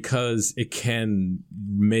 but because it can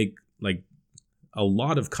make like a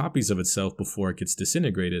lot of copies of itself before it gets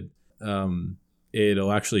disintegrated,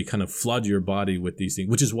 it'll actually kind of flood your body with these things,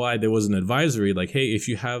 which is why there was an advisory like, hey, if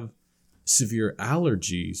you have severe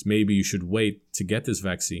allergies, maybe you should wait to get this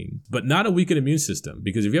vaccine. But not a weakened immune system,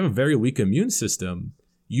 because if you have a very weak immune system,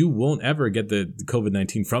 you won't ever get the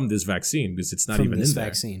COVID-19 from this vaccine because it's not even in there. From this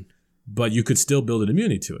vaccine. But you could still build an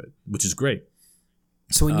immunity to it, which is great.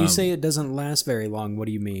 So when you say it doesn't last very long, what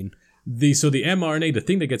do you mean? The mRNA, the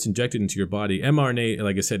thing that gets injected into your body, mRNA,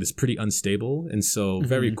 like I said, is pretty unstable. And so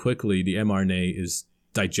very quickly, the mRNA is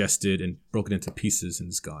digested and broken into pieces and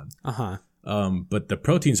is gone. But the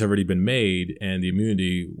protein's have already been made and the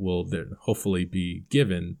immunity will hopefully be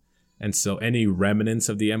given. And so any remnants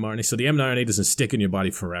of the mRNA, so the mRNA doesn't stick in your body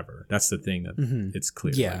forever. That's the thing that it's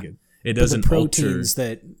clear. Yeah. Like it doesn't proteins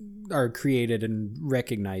that are created and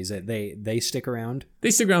recognize it, they stick around. They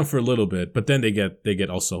stick around for a little bit, but then they get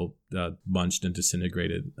also munched and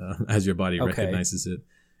disintegrated as your body recognizes it.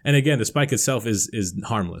 And again, the spike itself is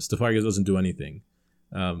harmless. The spike doesn't do anything.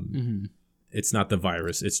 It's not the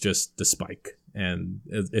virus; it's just the spike. And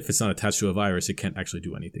if it's not attached to a virus, it can't actually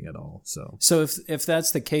do anything at all. So if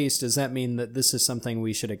that's the case, does that mean that this is something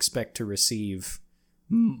we should expect to receive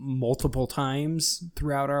multiple times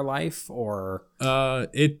throughout our life, or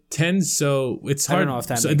it tends, so it's hard. I don't know if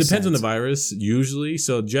that it depends on the virus usually.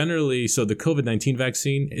 So generally, the COVID-19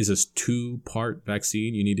 vaccine is a 2-part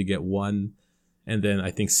vaccine. You need to get one, and then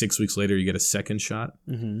I think 6 weeks later you get a second shot.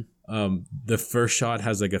 The first shot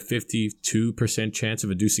has like a 52% chance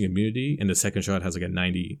of inducing immunity, and the second shot has like a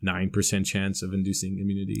 99% chance of inducing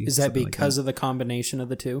immunity. Is that because of the combination of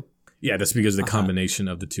the two? Yeah, that's because of the combination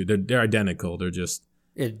of the two. They're identical. They're just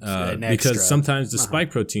because extra. Sometimes the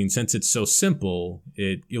spike protein, since it's so simple,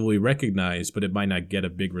 it will be recognized, but it might not get a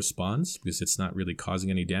big response because it's not really causing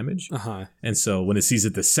any damage. And so when it sees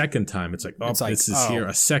it the second time, it's like, this is here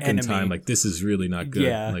a second time. Like, this is really not good.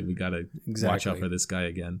 Yeah, like, we got to watch out for this guy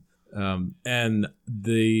again. And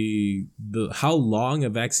the how long a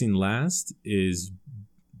vaccine lasts is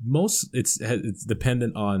it's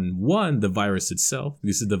dependent on, one, the virus itself,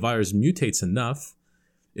 because if the virus mutates enough,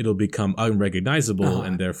 it'll become unrecognizable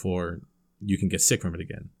and therefore you can get sick from it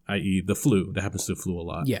again, i.e. the flu. That happens to the flu a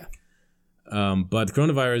lot. Yeah. But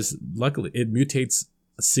coronavirus, luckily, it mutates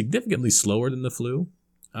significantly slower than the flu.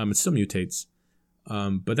 It still mutates.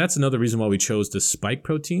 But that's another reason why we chose the spike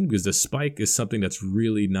protein, because the spike is something that's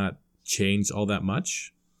really not changed all that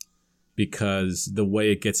much, because the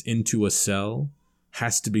way it gets into a cell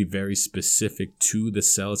has to be very specific to the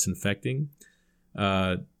cell it's infecting.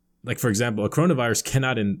 Like, for example, a coronavirus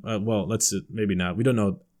cannot, maybe not. We don't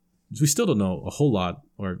know. We still don't know a whole lot,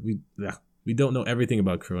 or we don't know everything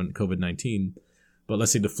about COVID-19. But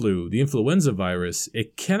let's say the flu, the influenza virus,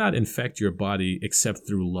 it cannot infect your body except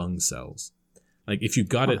through lung cells. Like, if you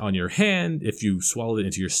got it on your hand, if you swallowed it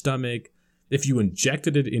into your stomach, if you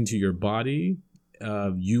injected it into your body,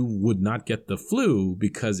 you would not get the flu,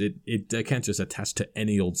 because it can't just attach to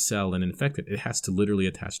any old cell and infect it. It has to literally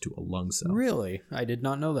attach to a lung cell. Really? I did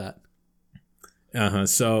not know that.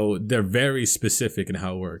 So they're very specific in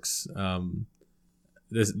how it works.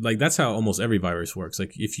 That's how almost every virus works.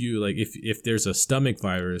 Like, if there's a stomach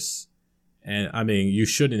virus, and I mean, you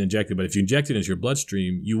shouldn't inject it, but if you inject it into your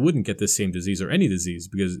bloodstream, you wouldn't get the same disease or any disease,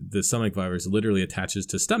 because the stomach virus literally attaches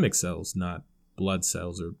to stomach cells, not blood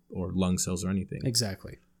cells or lung cells or anything.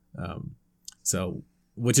 Exactly. So,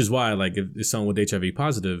 which is why, like, if someone with HIV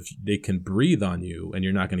positive, they can breathe on you and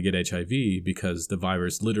you're not going to get HIV, because the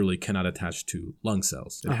virus literally cannot attach to lung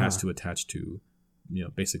cells. It has to attach to,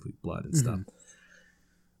 basically blood and stuff.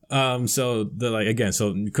 So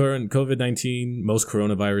current COVID-19, most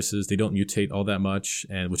coronaviruses, they don't mutate all that much,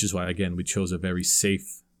 and which is why, again, we chose a very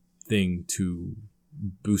safe thing to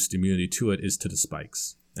boost immunity to it, is to the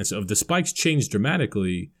spikes. And so if the spikes change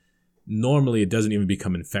dramatically, normally it doesn't even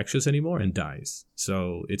become infectious anymore and dies.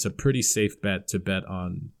 So it's a pretty safe bet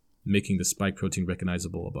on making the spike protein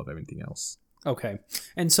recognizable above everything else. Okay.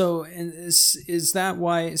 And so is that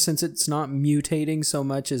why, since it's not mutating so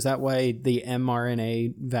much, is that why the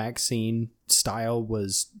mRNA vaccine style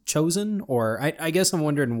was chosen? Or I guess I'm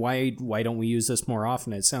wondering why don't we use this more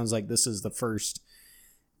often? It sounds like this is the first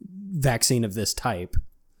vaccine of this type.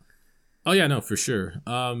 Oh, yeah, no, for sure.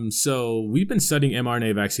 So we've been studying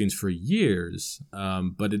mRNA vaccines for years,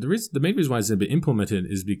 but the main reason why it's been implemented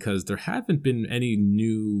is because there haven't been any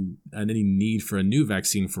need for a new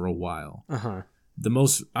vaccine for a while. The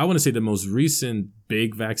most recent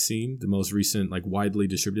big vaccine, the most recent, like, widely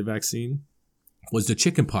distributed vaccine was the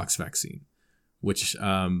chickenpox vaccine, which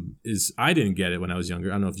I didn't get it when I was younger.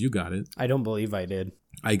 I don't know if you got it. I don't believe I did.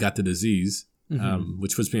 I got the disease.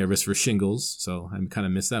 Which puts me at risk for shingles, so I kind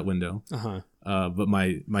of missed that window. But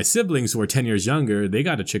my siblings, who were 10 years younger, they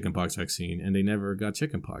got a chickenpox vaccine, and they never got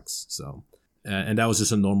chickenpox. So, and that was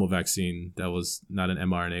just a normal vaccine. That was not an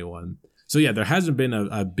mRNA one. So yeah, there hasn't been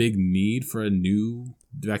a big need for a new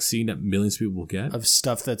vaccine that millions of people will get. Of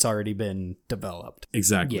stuff that's already been developed.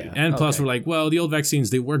 Exactly. Yeah, and plus we're like, well, the old vaccines,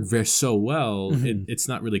 they work so well. It's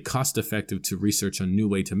not really cost effective to research a new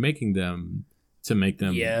way to make them.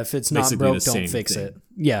 Yeah, if it's not broke, don't fix it.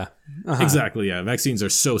 Yeah. Exactly, yeah. Vaccines are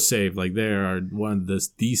so safe. Like, they are one of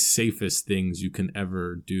the safest things you can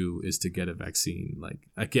ever do is to get a vaccine. Like,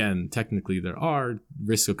 again, technically there are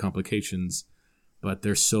risks of complications, but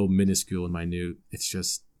they're so minuscule and minute.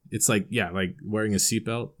 It's like, yeah, like wearing a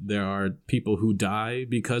seatbelt. There are people who die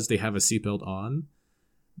because they have a seatbelt on,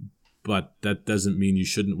 but that doesn't mean you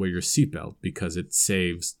shouldn't wear your seatbelt because it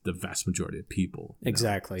saves the vast majority of people.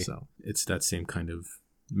 Exactly. So it's that same kind of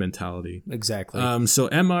mentality. Exactly. So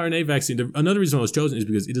mRNA vaccine, another reason it was chosen is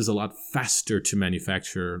because it is a lot faster to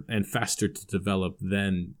manufacture and faster to develop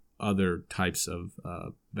than other types of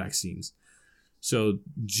vaccines. So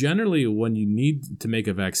generally, when you need to make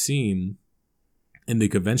a vaccine in the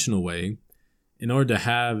conventional way, in order to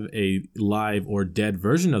have a live or dead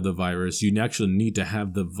version of the virus, you actually need to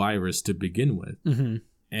have the virus to begin with. Mm-hmm.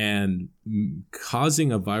 And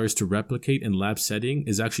causing a virus to replicate in lab setting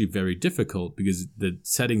is actually very difficult because the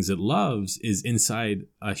settings it loves is inside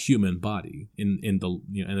a human body in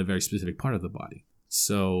a very specific part of the body.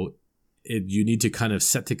 So you need to kind of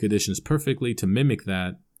set the conditions perfectly to mimic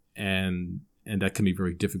that, and that can be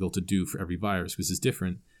very difficult to do for every virus because it's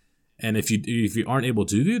different. And if you aren't able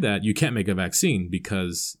to do that, you can't make a vaccine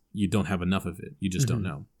because you don't have enough of it. You just don't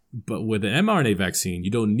know. But with an mRNA vaccine,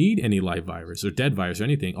 you don't need any live virus or dead virus or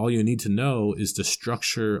anything. All you need to know is the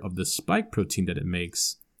structure of the spike protein that it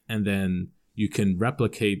makes. And then you can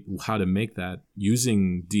replicate how to make that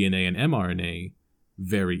using DNA and mRNA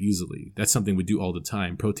very easily. That's something we do all the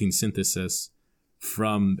time. Protein synthesis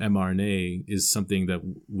from mRNA is something that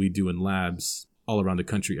we do in labs all around the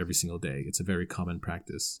country every single day. It's a very common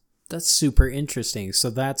practice. That's super interesting. So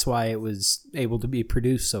that's why it was able to be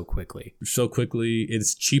produced so quickly.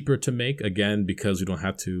 It's cheaper to make, again, because we don't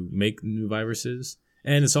have to make new viruses.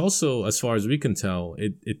 And it's also, as far as we can tell,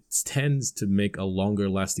 it tends to make a longer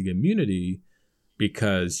lasting immunity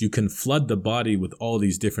because you can flood the body with all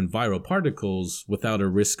these different viral particles without a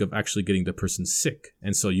risk of actually getting the person sick.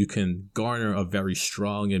 And so you can garner a very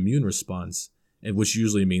strong immune response, which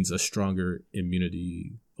usually means a stronger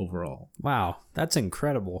immunity overall. Wow, that's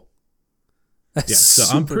incredible. Yeah,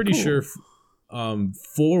 so I'm pretty sure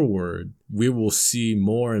forward we will see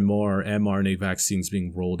more and more mRNA vaccines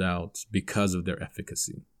being rolled out because of their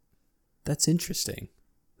efficacy. That's interesting.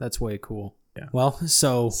 That's way cool. Yeah. Well,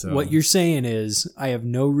 so what you're saying is I have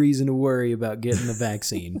no reason to worry about getting the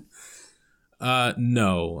vaccine.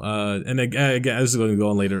 No. And again, I was going to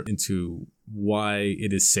go on later into why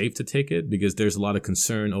it is safe to take it, because there's a lot of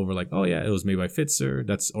concern over like, oh yeah, it was made by Pfizer,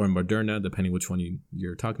 or Moderna, depending which one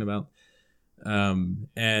you're talking about.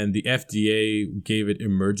 And the FDA gave it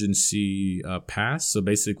emergency pass. So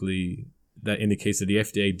basically that indicates that the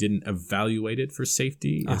FDA didn't evaluate it for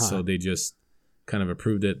safety. And so they just kind of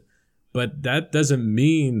approved it. But that doesn't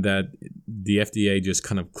mean that the FDA just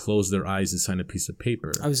kind of closed their eyes and signed a piece of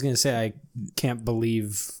paper. I was going to say, I can't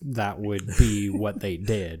believe that would be what they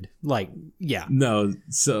did. Like, yeah. No,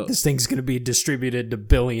 so... this thing's going to be distributed to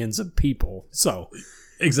billions of people, so...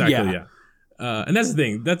 Exactly, yeah. And that's the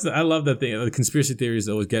thing. I love that thing. The conspiracy theories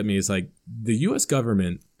always get me. Is like the U.S.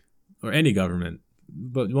 government, or any government,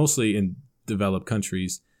 but mostly in developed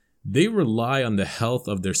countries, they rely on the health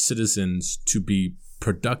of their citizens to be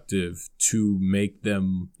productive, to make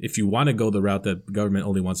them, if you want to go the route that government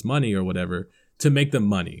only wants money or whatever, to make them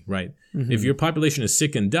money, right? Mm-hmm. If your population is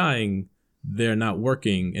sick and dying, they're not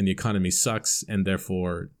working and the economy sucks, and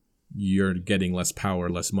therefore you're getting less power,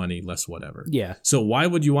 less money, less whatever. Yeah. So why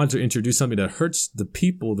would you want to introduce something that hurts the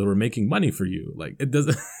people that are making money for you? Like, it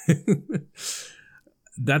doesn't...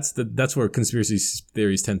 That's where conspiracy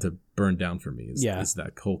theories tend to burn down for me. Is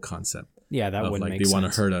that whole concept. Yeah, that wouldn't make sense. They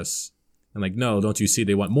want to hurt us. And like, no, don't you see?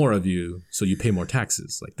 They want more of you, so you pay more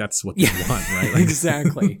taxes. Like, that's what they want, right? Like,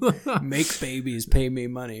 exactly. Make babies, pay me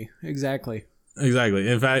money. Exactly.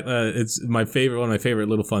 In fact, it's one of my favorite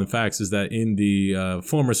little fun facts is that in the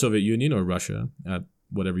former Soviet Union, or Russia,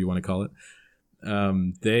 whatever you want to call it,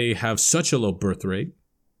 they have such a low birth rate.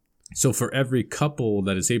 So for every couple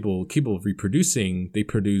that is capable of reproducing, they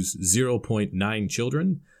produce 0.9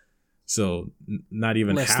 children. So not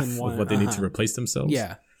even half of what they need to replace themselves.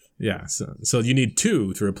 Yeah. Yeah, so you need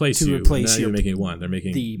two to replace you. Now you're making one. They're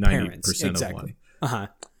making 90% of one.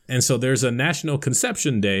 And so there's a national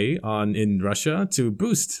conception day in Russia to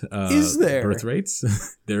boost birth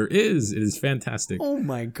rates. There is. It is fantastic. Oh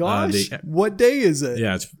my gosh. What day is it?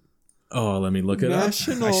 Yeah. Let me look it up. I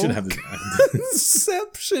should have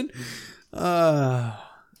conception.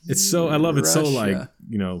 It's so, I love it. So like,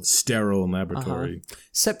 sterile and laboratory.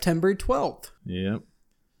 September 12th. Yep.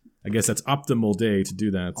 I guess that's optimal day to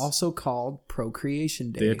do that. Also called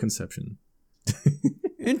Procreation Day. Day of conception.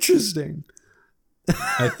 Interesting.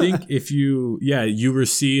 I think if you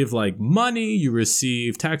receive like money, you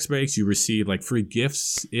receive tax breaks, you receive like free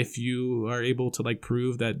gifts if you are able to like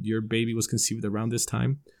prove that your baby was conceived around this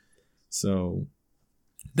time. So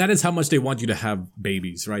that is how much they want you to have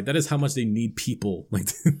babies, right? That is how much they need people. Like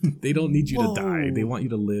they don't need you to die. They want you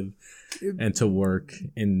to live and to work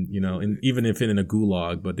and even if in a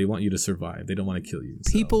gulag, but they want you to survive. They don't want to kill you.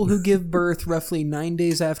 So. People who give birth roughly 9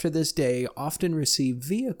 days after this day often receive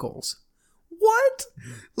vehicles. What?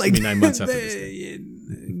 Like 9 months after this day.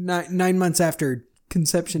 9 months after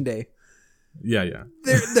conception day. Yeah.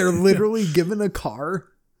 They're literally given a car.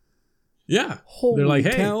 Yeah. Holy they're like,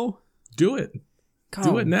 hey, cow. Do it. God,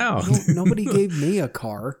 do it now. Nobody gave me a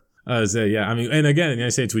car. Yeah. I mean, and again, in the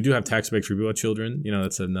United States, we do have tax breaks for people with children.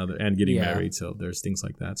 That's another, and getting married. So there's things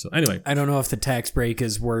like that. So anyway. I don't know if the tax break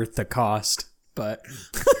is worth the cost, but.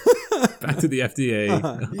 Back to the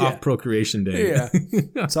FDA off Procreation Day.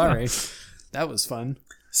 Yeah. Sorry. That was fun.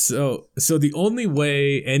 So the only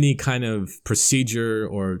way any kind of procedure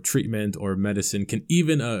or treatment or medicine can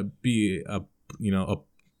even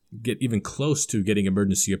get even close to getting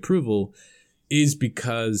emergency approval is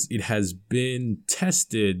because it has been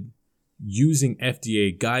tested using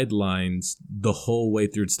FDA guidelines the whole way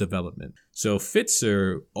through its development. So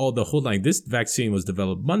Pfizer, this vaccine was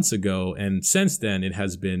developed months ago, and since then it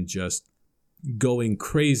has been just going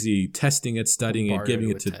crazy, testing it, studying it, giving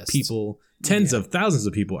it to people, tens of thousands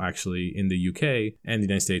of people actually in the UK and the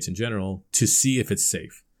United States in general, to see if it's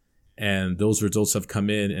safe. And those results have come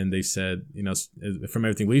in and they said, from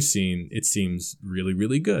everything we've seen, it seems really,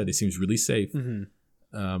 really good. It seems really safe.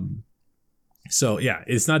 Mm-hmm. So yeah,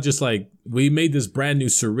 it's not just like we made this brand new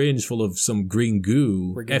syringe full of some green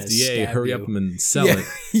goo. FDA, hurry up and sell it.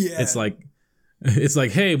 Yeah. It's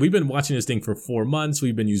like, hey, we've been watching this thing for 4 months.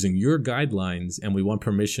 We've been using your guidelines and we want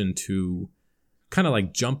permission to kind of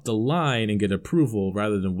like jump the line and get approval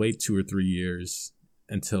rather than wait 2 or 3 years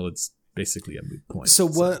until it's basically a moot point. So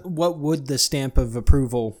what would the stamp of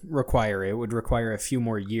approval require? It would require a few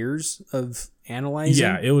more years of analyzing?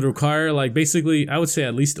 Yeah, it would require like basically, I would say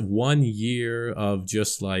at least 1 year of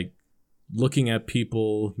just like looking at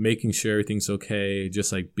people, making sure everything's okay,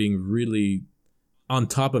 just like being really on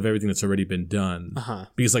top of everything that's already been done.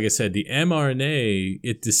 Because like I said, the mRNA,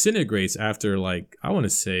 it disintegrates after like, I want to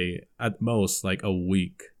say at most like a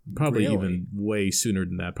week. Probably even way sooner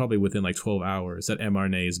than that. Probably within like 12 hours, that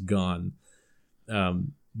mRNA is gone.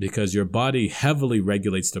 Because your body heavily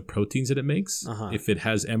regulates the proteins that it makes. If it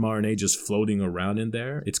has mRNA just floating around in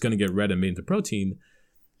there, it's going to get red and made into protein.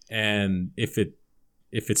 And if it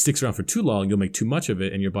sticks around for too long, you'll make too much of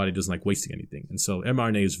it and your body doesn't like wasting anything. And so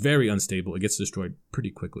mRNA is very unstable. It gets destroyed pretty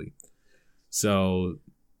quickly. So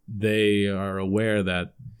they are aware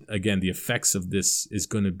that, again, the effects of this is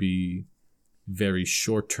going to be very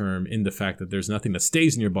short term in the fact that there's nothing that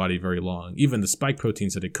stays in your body very long. Even the spike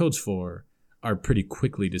proteins that it codes for are pretty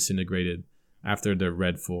quickly disintegrated after they're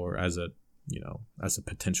read for as a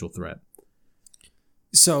potential threat.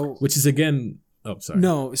 So, which is again, oh, sorry.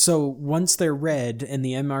 No, so once they're read and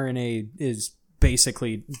the mRNA is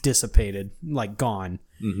basically dissipated, like gone,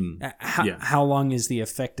 how long is the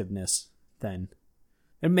effectiveness then?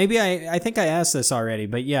 And maybe I think I asked this already,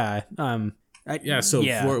 but yeah.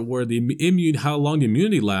 For where the how long the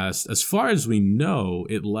immunity lasts, as far as we know,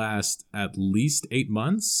 it lasts at least 8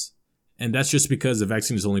 months. And that's just because the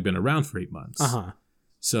vaccine has only been around for 8 months.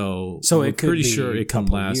 So it could pretty sure it can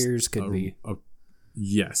last years,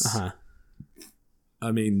 yes.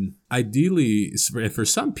 I mean, ideally, for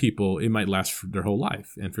some people, it might last for their whole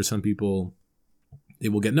life. And for some people, they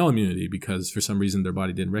will get no immunity because for some reason their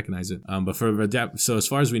body didn't recognize it. So as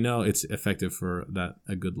far as we know, it's effective for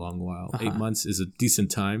a good long while. 8 months is a decent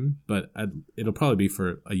time, but it'll probably be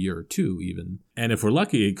for a year or two even. And if we're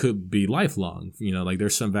lucky, it could be lifelong. Like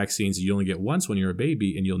there's some vaccines you only get once when you're a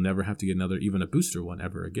baby and you'll never have to get even a booster one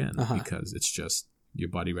ever again because it's just your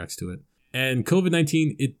body reacts to it. And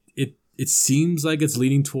COVID-19, it seems like it's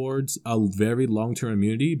leading towards a very long-term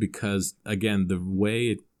immunity because, again, the way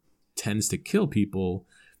it tends to kill people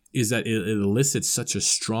is that it elicits such a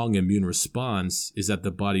strong immune response is that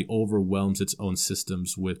the body overwhelms its own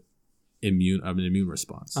systems with an immune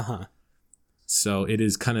response. So it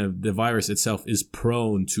is kind of, the virus itself is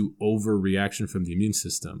prone to overreaction from the immune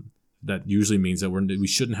system. That usually means that we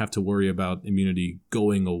shouldn't have to worry about immunity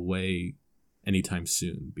going away anytime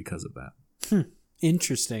soon because of that.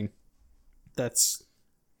 Interesting. That's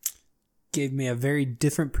gave me a very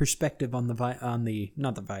different perspective on the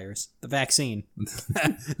vaccine,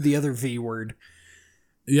 the other V word.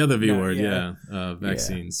 The other V word,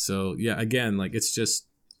 vaccines. Yeah. So yeah, again, like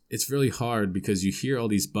it's really hard because you hear all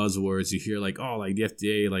these buzzwords. You hear like, oh, like the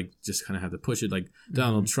FDA, like just kind of have to push it. Like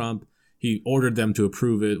Donald Trump, he ordered them to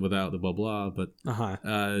approve it without the blah blah. But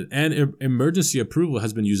and emergency approval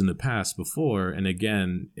has been used in the past before, and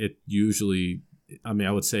again, it usually. I mean,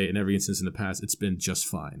 I would say in every instance in the past, it's been just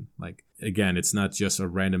fine. Like, again, it's not just a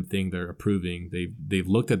random thing they're approving. They've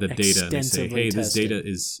looked at the data and they say, hey, this data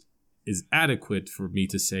is adequate for me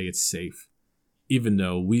to say it's safe. Even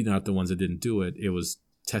though we're not the ones that didn't do it, it was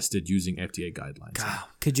tested using FDA guidelines. God,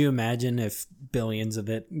 could you imagine if billions of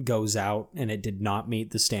it goes out and it did not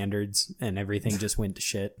meet the standards and everything just went to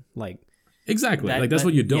shit? Like, exactly. That's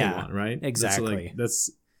what you don't want, right? Exactly.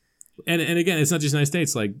 And again, it's not just the United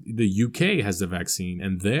States. Like the UK has the vaccine,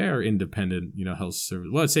 and their independent, health service.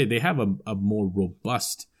 Well, I'd say they have a more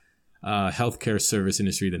robust healthcare service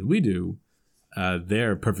industry than we do.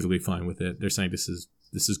 They're perfectly fine with it. They're saying this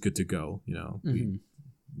is good to go.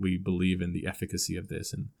 We believe in the efficacy of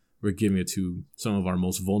this, and we're giving it to some of our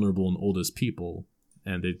most vulnerable and oldest people,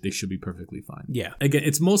 and they should be perfectly fine. Yeah. Again,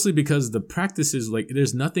 it's mostly because the practices, like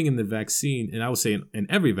there's nothing in the vaccine, and I would say in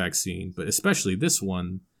every vaccine, but especially this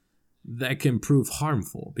one, that can prove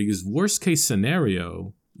harmful, because worst case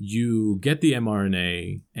scenario, you get the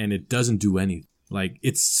mRNA and it doesn't do anything. Like,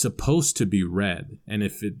 it's supposed to be red, and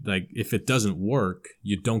if it doesn't work,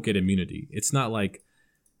 you don't get immunity. It's not like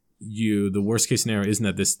the worst case scenario isn't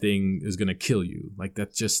that this thing is going to kill you. Like,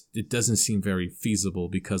 it doesn't seem very feasible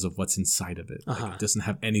because of what's inside of it. Like, it doesn't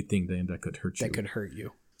have anything that could hurt you. That could hurt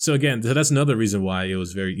you. So again, that's another reason why it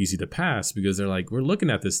was very easy to pass, because they're like, we're looking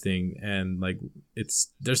at this thing and like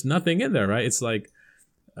there's nothing in there, right? It's like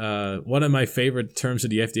one of my favorite terms that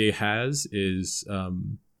the FDA has is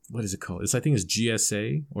what is it called? I think it's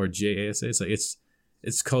GSA or JASA. It's like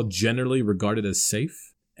it's called generally regarded as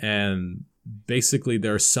safe, and basically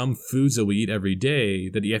there are some foods that we eat every day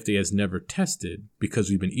that the FDA has never tested because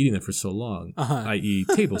we've been eating them for so long, i.e.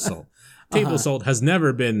 table salt. Table salt has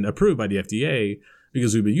never been approved by the FDA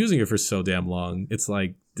because we've been using it for so damn long. It's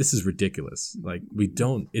like, this is ridiculous. Like,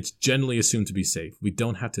 it's generally assumed to be safe. We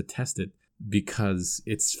don't have to test it because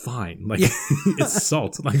it's fine. Like, it's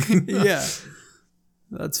salt. Like, yeah.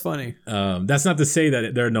 That's funny. That's not to say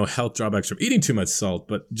that there are no health drawbacks from eating too much salt,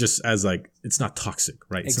 but just as like, it's not toxic,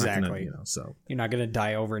 right? It's exactly. Not gonna, so you're not going to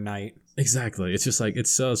die overnight. Exactly. It's just like,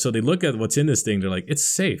 it's so they look at what's in this thing. They're like, it's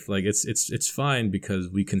safe. Like, it's fine because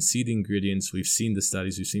we can see the ingredients. We've seen the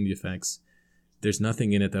studies. We've seen the effects. There's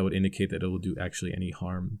nothing in it that would indicate that it will do actually any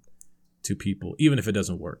harm to people. Even if it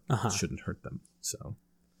doesn't work, it shouldn't hurt them. So,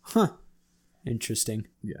 interesting.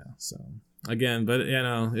 Yeah. So again, but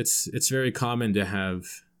it's very common to have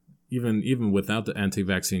even without the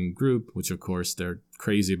anti-vaccine group, which of course they're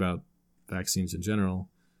crazy about vaccines in general,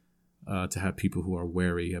 to have people who are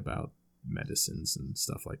wary about medicines and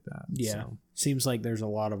stuff like that. Yeah. So. Seems like there's a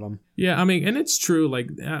lot of them. Yeah, I mean, and it's true.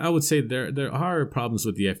 Like, I would say there are problems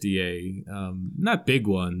with the FDA. Not big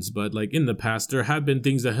ones, but like in the past, there have been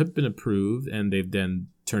things that have been approved and they've then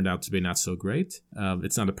turned out to be not so great.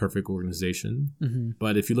 It's not a perfect organization,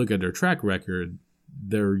 but if you look at their track record,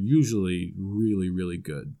 they're usually really, really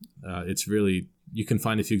good. It's really, you can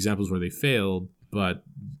find a few examples where they failed, but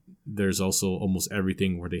there's also almost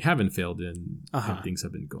everything where they haven't failed in and things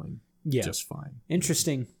have been going just fine.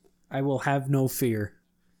 Interesting. I will have no fear,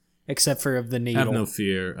 except for of the needle. Have no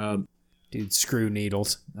fear. Dude, screw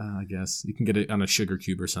needles. I guess you can get it on a sugar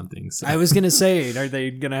cube or something. So. I was going to say, are they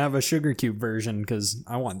going to have a sugar cube version? Because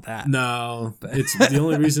I want that. No, it's the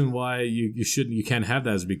only reason why you can't have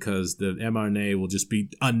that is because the mRNA will just be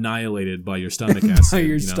annihilated by your stomach acid. By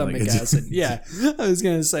your stomach acid. Yeah. I was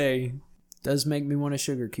going to say, does make me want a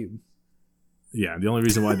sugar cube. Yeah, the only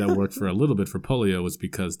reason why that worked for a little bit for polio was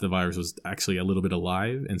because the virus was actually a little bit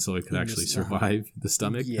alive, and so it could actually survive the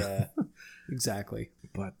stomach. Yeah, exactly.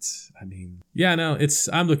 But I mean, yeah, no,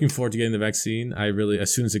 I'm looking forward to getting the vaccine. I really,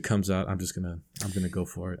 as soon as it comes out, I'm gonna go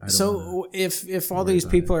for it. So if all these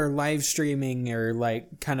people are live streaming or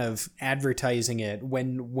like kind of advertising it,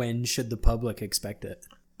 when should the public expect it?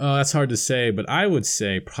 Oh, that's hard to say, but I would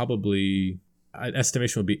say probably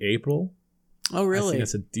estimation would be April. Oh, really? I think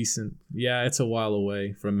that's a decent... Yeah, it's a while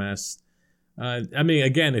away from mass. I mean,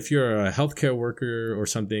 again, if you're a healthcare worker or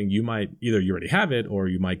something, you might... Either you already have it or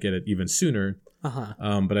you might get it even sooner.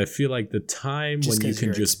 But I feel like the time when you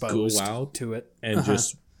can just go out to it and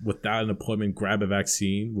just, without an appointment, grab a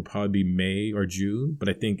vaccine would probably be May or June. But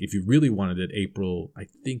I think if you really wanted it, April, I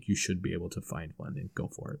think you should be able to find one and go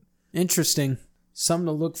for it. Interesting. something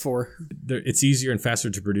to look for. It's easier and faster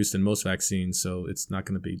to produce than most vaccines, so it's not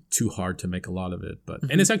going to be too hard to make a lot of it.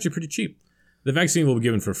 And it's actually pretty cheap. The vaccine will be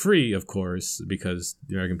given for free, of course, because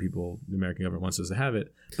the American government wants us to have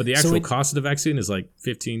it. But the actual cost of the vaccine is like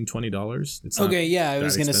 $15, $20. It's okay, yeah, I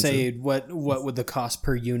was going to say, what would the cost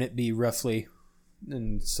per unit be roughly?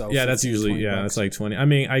 And so yeah, that's usually that's like 20. I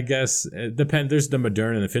mean, I guess it depends. There's the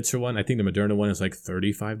Moderna and the Pfizer one. I think the Moderna one is like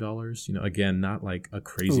 $35. You know, again, not like a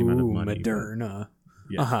crazy amount of money. Moderna.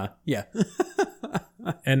 Yeah.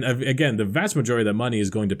 And again, the vast majority of that money is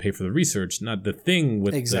going to pay for the research, not the thing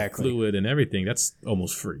with the fluid and everything. That's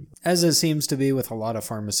almost free. As it seems to be with a lot of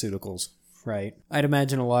pharmaceuticals, right? I'd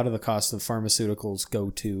imagine a lot of the cost of pharmaceuticals go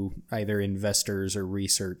to either investors or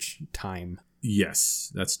research time.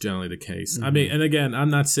 Yes, that's generally the case. I mean, and again, I'm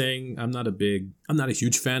not a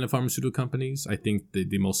huge fan of pharmaceutical companies. I think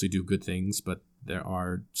they mostly do good things, but there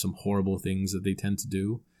are some horrible things that they tend to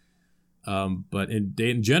do. But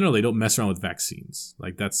they in general, they don't mess around with vaccines.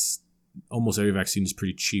 Like that's almost every vaccine is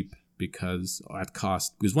pretty cheap because at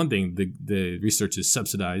cost. Because one thing, the research is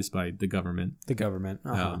subsidized by the government.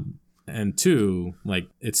 And two, like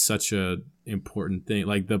it's such a important thing.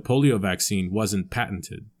 Like the polio vaccine wasn't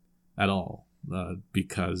patented at all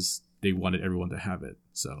because they wanted everyone to have it.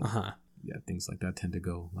 So yeah, things like that tend to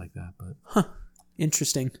go like that. But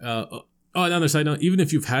interesting. On the other side, even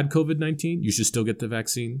if you've had COVID-19, you should still get the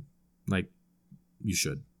vaccine. Like, you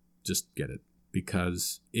should just get it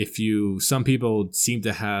because some people seem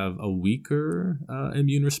to have a weaker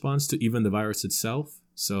immune response to even the virus itself.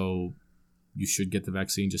 So you should get the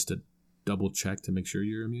vaccine just to double check to make sure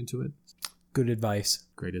you're immune to it. Good advice.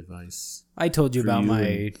 Great advice. I told you about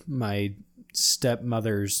my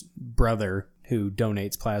stepmother's brother who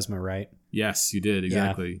donates plasma, right? Yes, you did.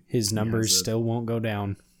 Exactly. Yeah, his numbers still won't go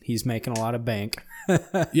down. He's making a lot of bank.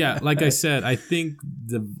 Yeah, like I said, I think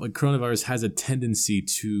the coronavirus has a tendency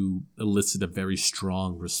to elicit a very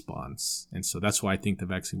strong response. And so that's why I think the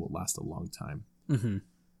vaccine will last a long time. Mm-hmm.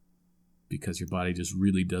 Because your body just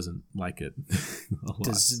really doesn't like it a lot.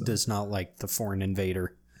 Does not like the foreign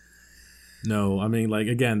invader. No, I mean, like,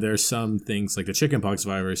 again, there's some things like the chickenpox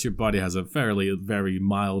virus. Your body has a very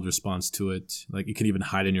mild response to it. Like, it can even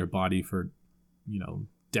hide in your body for,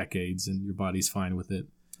 decades, and your body's fine with it.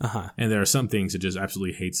 And there are some things it just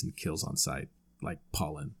absolutely hates and kills on sight, like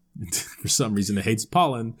pollen. For some reason, it hates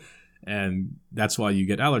pollen, and that's why you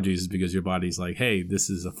get allergies, is because your body's like, hey, this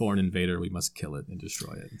is a foreign invader. We must kill it and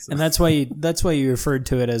destroy it. So. And that's why you referred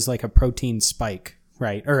to it as like a protein spike,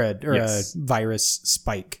 right? Or a virus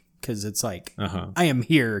spike. Because it's like, I am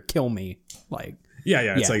here, kill me. Like,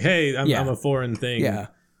 yeah. It's like, hey, I'm a foreign thing. Yeah.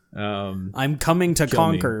 I'm coming to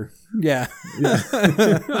conquer. Me. Yeah.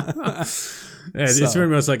 It's very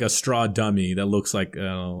much like a straw dummy that looks like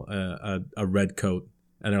a red coat.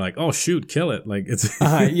 And they're like, oh, shoot, kill it. Like it's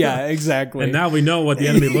yeah, exactly. And now we know what the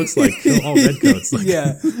enemy looks like. Kill all red coats. Like,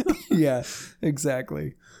 yeah,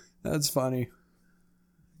 exactly. That's funny.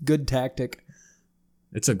 Good tactic.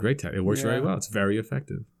 It's a great tactic. It works very well. It's very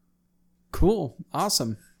effective. Cool.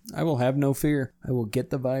 Awesome. I will have no fear. I will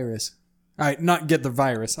get the virus. All right, not get the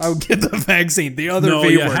virus. I will get the vaccine. The other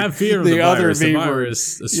V word. Have fear of the virus. The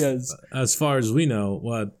virus, yes. As far as we know,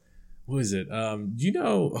 what is it? Do you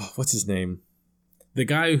know, what's his name? The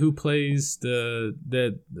guy who plays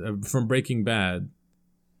the from Breaking Bad,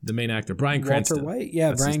 the main actor, Bryan Cranston. Walter White?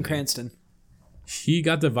 Yeah, Bryan Cranston. He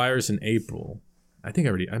got the virus in April. I may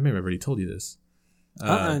have already told you this.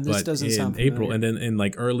 This doesn't sound familiar. April, and then in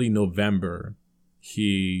like early November,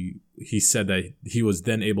 he said that he was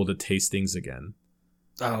then able to taste things again.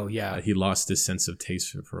 Oh yeah, he lost his sense of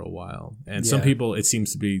taste for a while, and some people it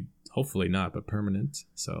seems to be hopefully not, but permanent.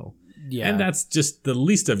 So yeah, and that's just the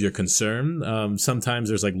least of your concern. Sometimes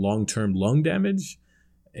there's like long-term lung damage.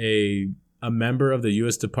 A member of the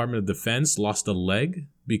U.S. Department of Defense lost a leg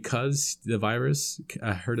because the virus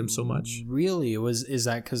hurt him so much. Really, is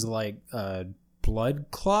that because like blood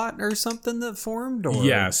clot or something that formed? Or?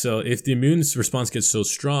 Yeah, so if the immune response gets so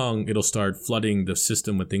strong, it'll start flooding the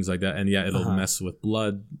system with things like that, and it'll mess with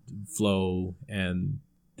blood flow and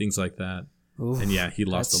things like that. Oof, and he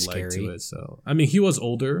lost a leg to it. So I mean, he was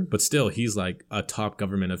older, but still, he's like a top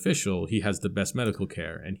government official. He has the best medical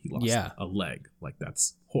care, and he lost a leg. Like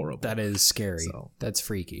that's horrible. That is scary. So, that's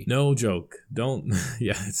freaky. No joke. Don't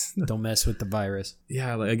don't mess with the virus.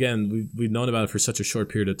 Yeah, like again, we've known about it for such a short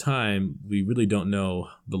period of time. We really don't know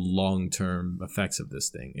the long-term effects of this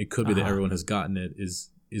thing. It could be that everyone has gotten it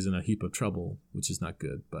is in a heap of trouble, which is not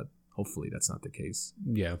good. But hopefully, that's not the case.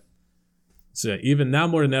 Yeah. So even now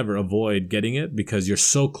more than ever, avoid getting it because you're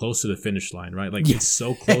so close to the finish line, right? Like it's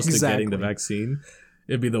so close to getting the vaccine.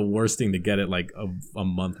 It'd be the worst thing to get it like a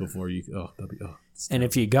month before you. And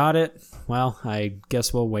if you got it, well, I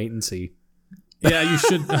guess we'll wait and see. Yeah, you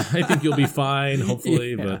should. I think you'll be fine,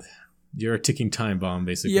 hopefully, but you're a ticking time bomb,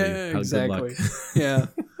 basically. Yeah, exactly. Good luck.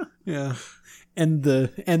 Yeah. End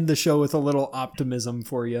the show with a little optimism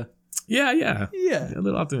for you. Yeah. A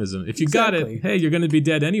little optimism. If you got it, hey, you're going to be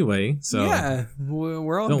dead anyway. So yeah,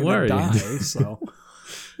 we're all going to die. So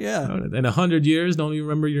yeah. In 100 years, don't even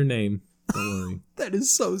remember your name. Don't worry. That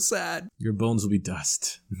is so sad. Your bones will be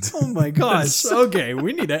dust. Oh my gosh. Okay,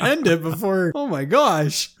 we need to end it before. Oh my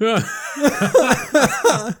gosh.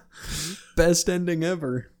 Best ending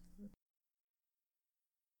ever.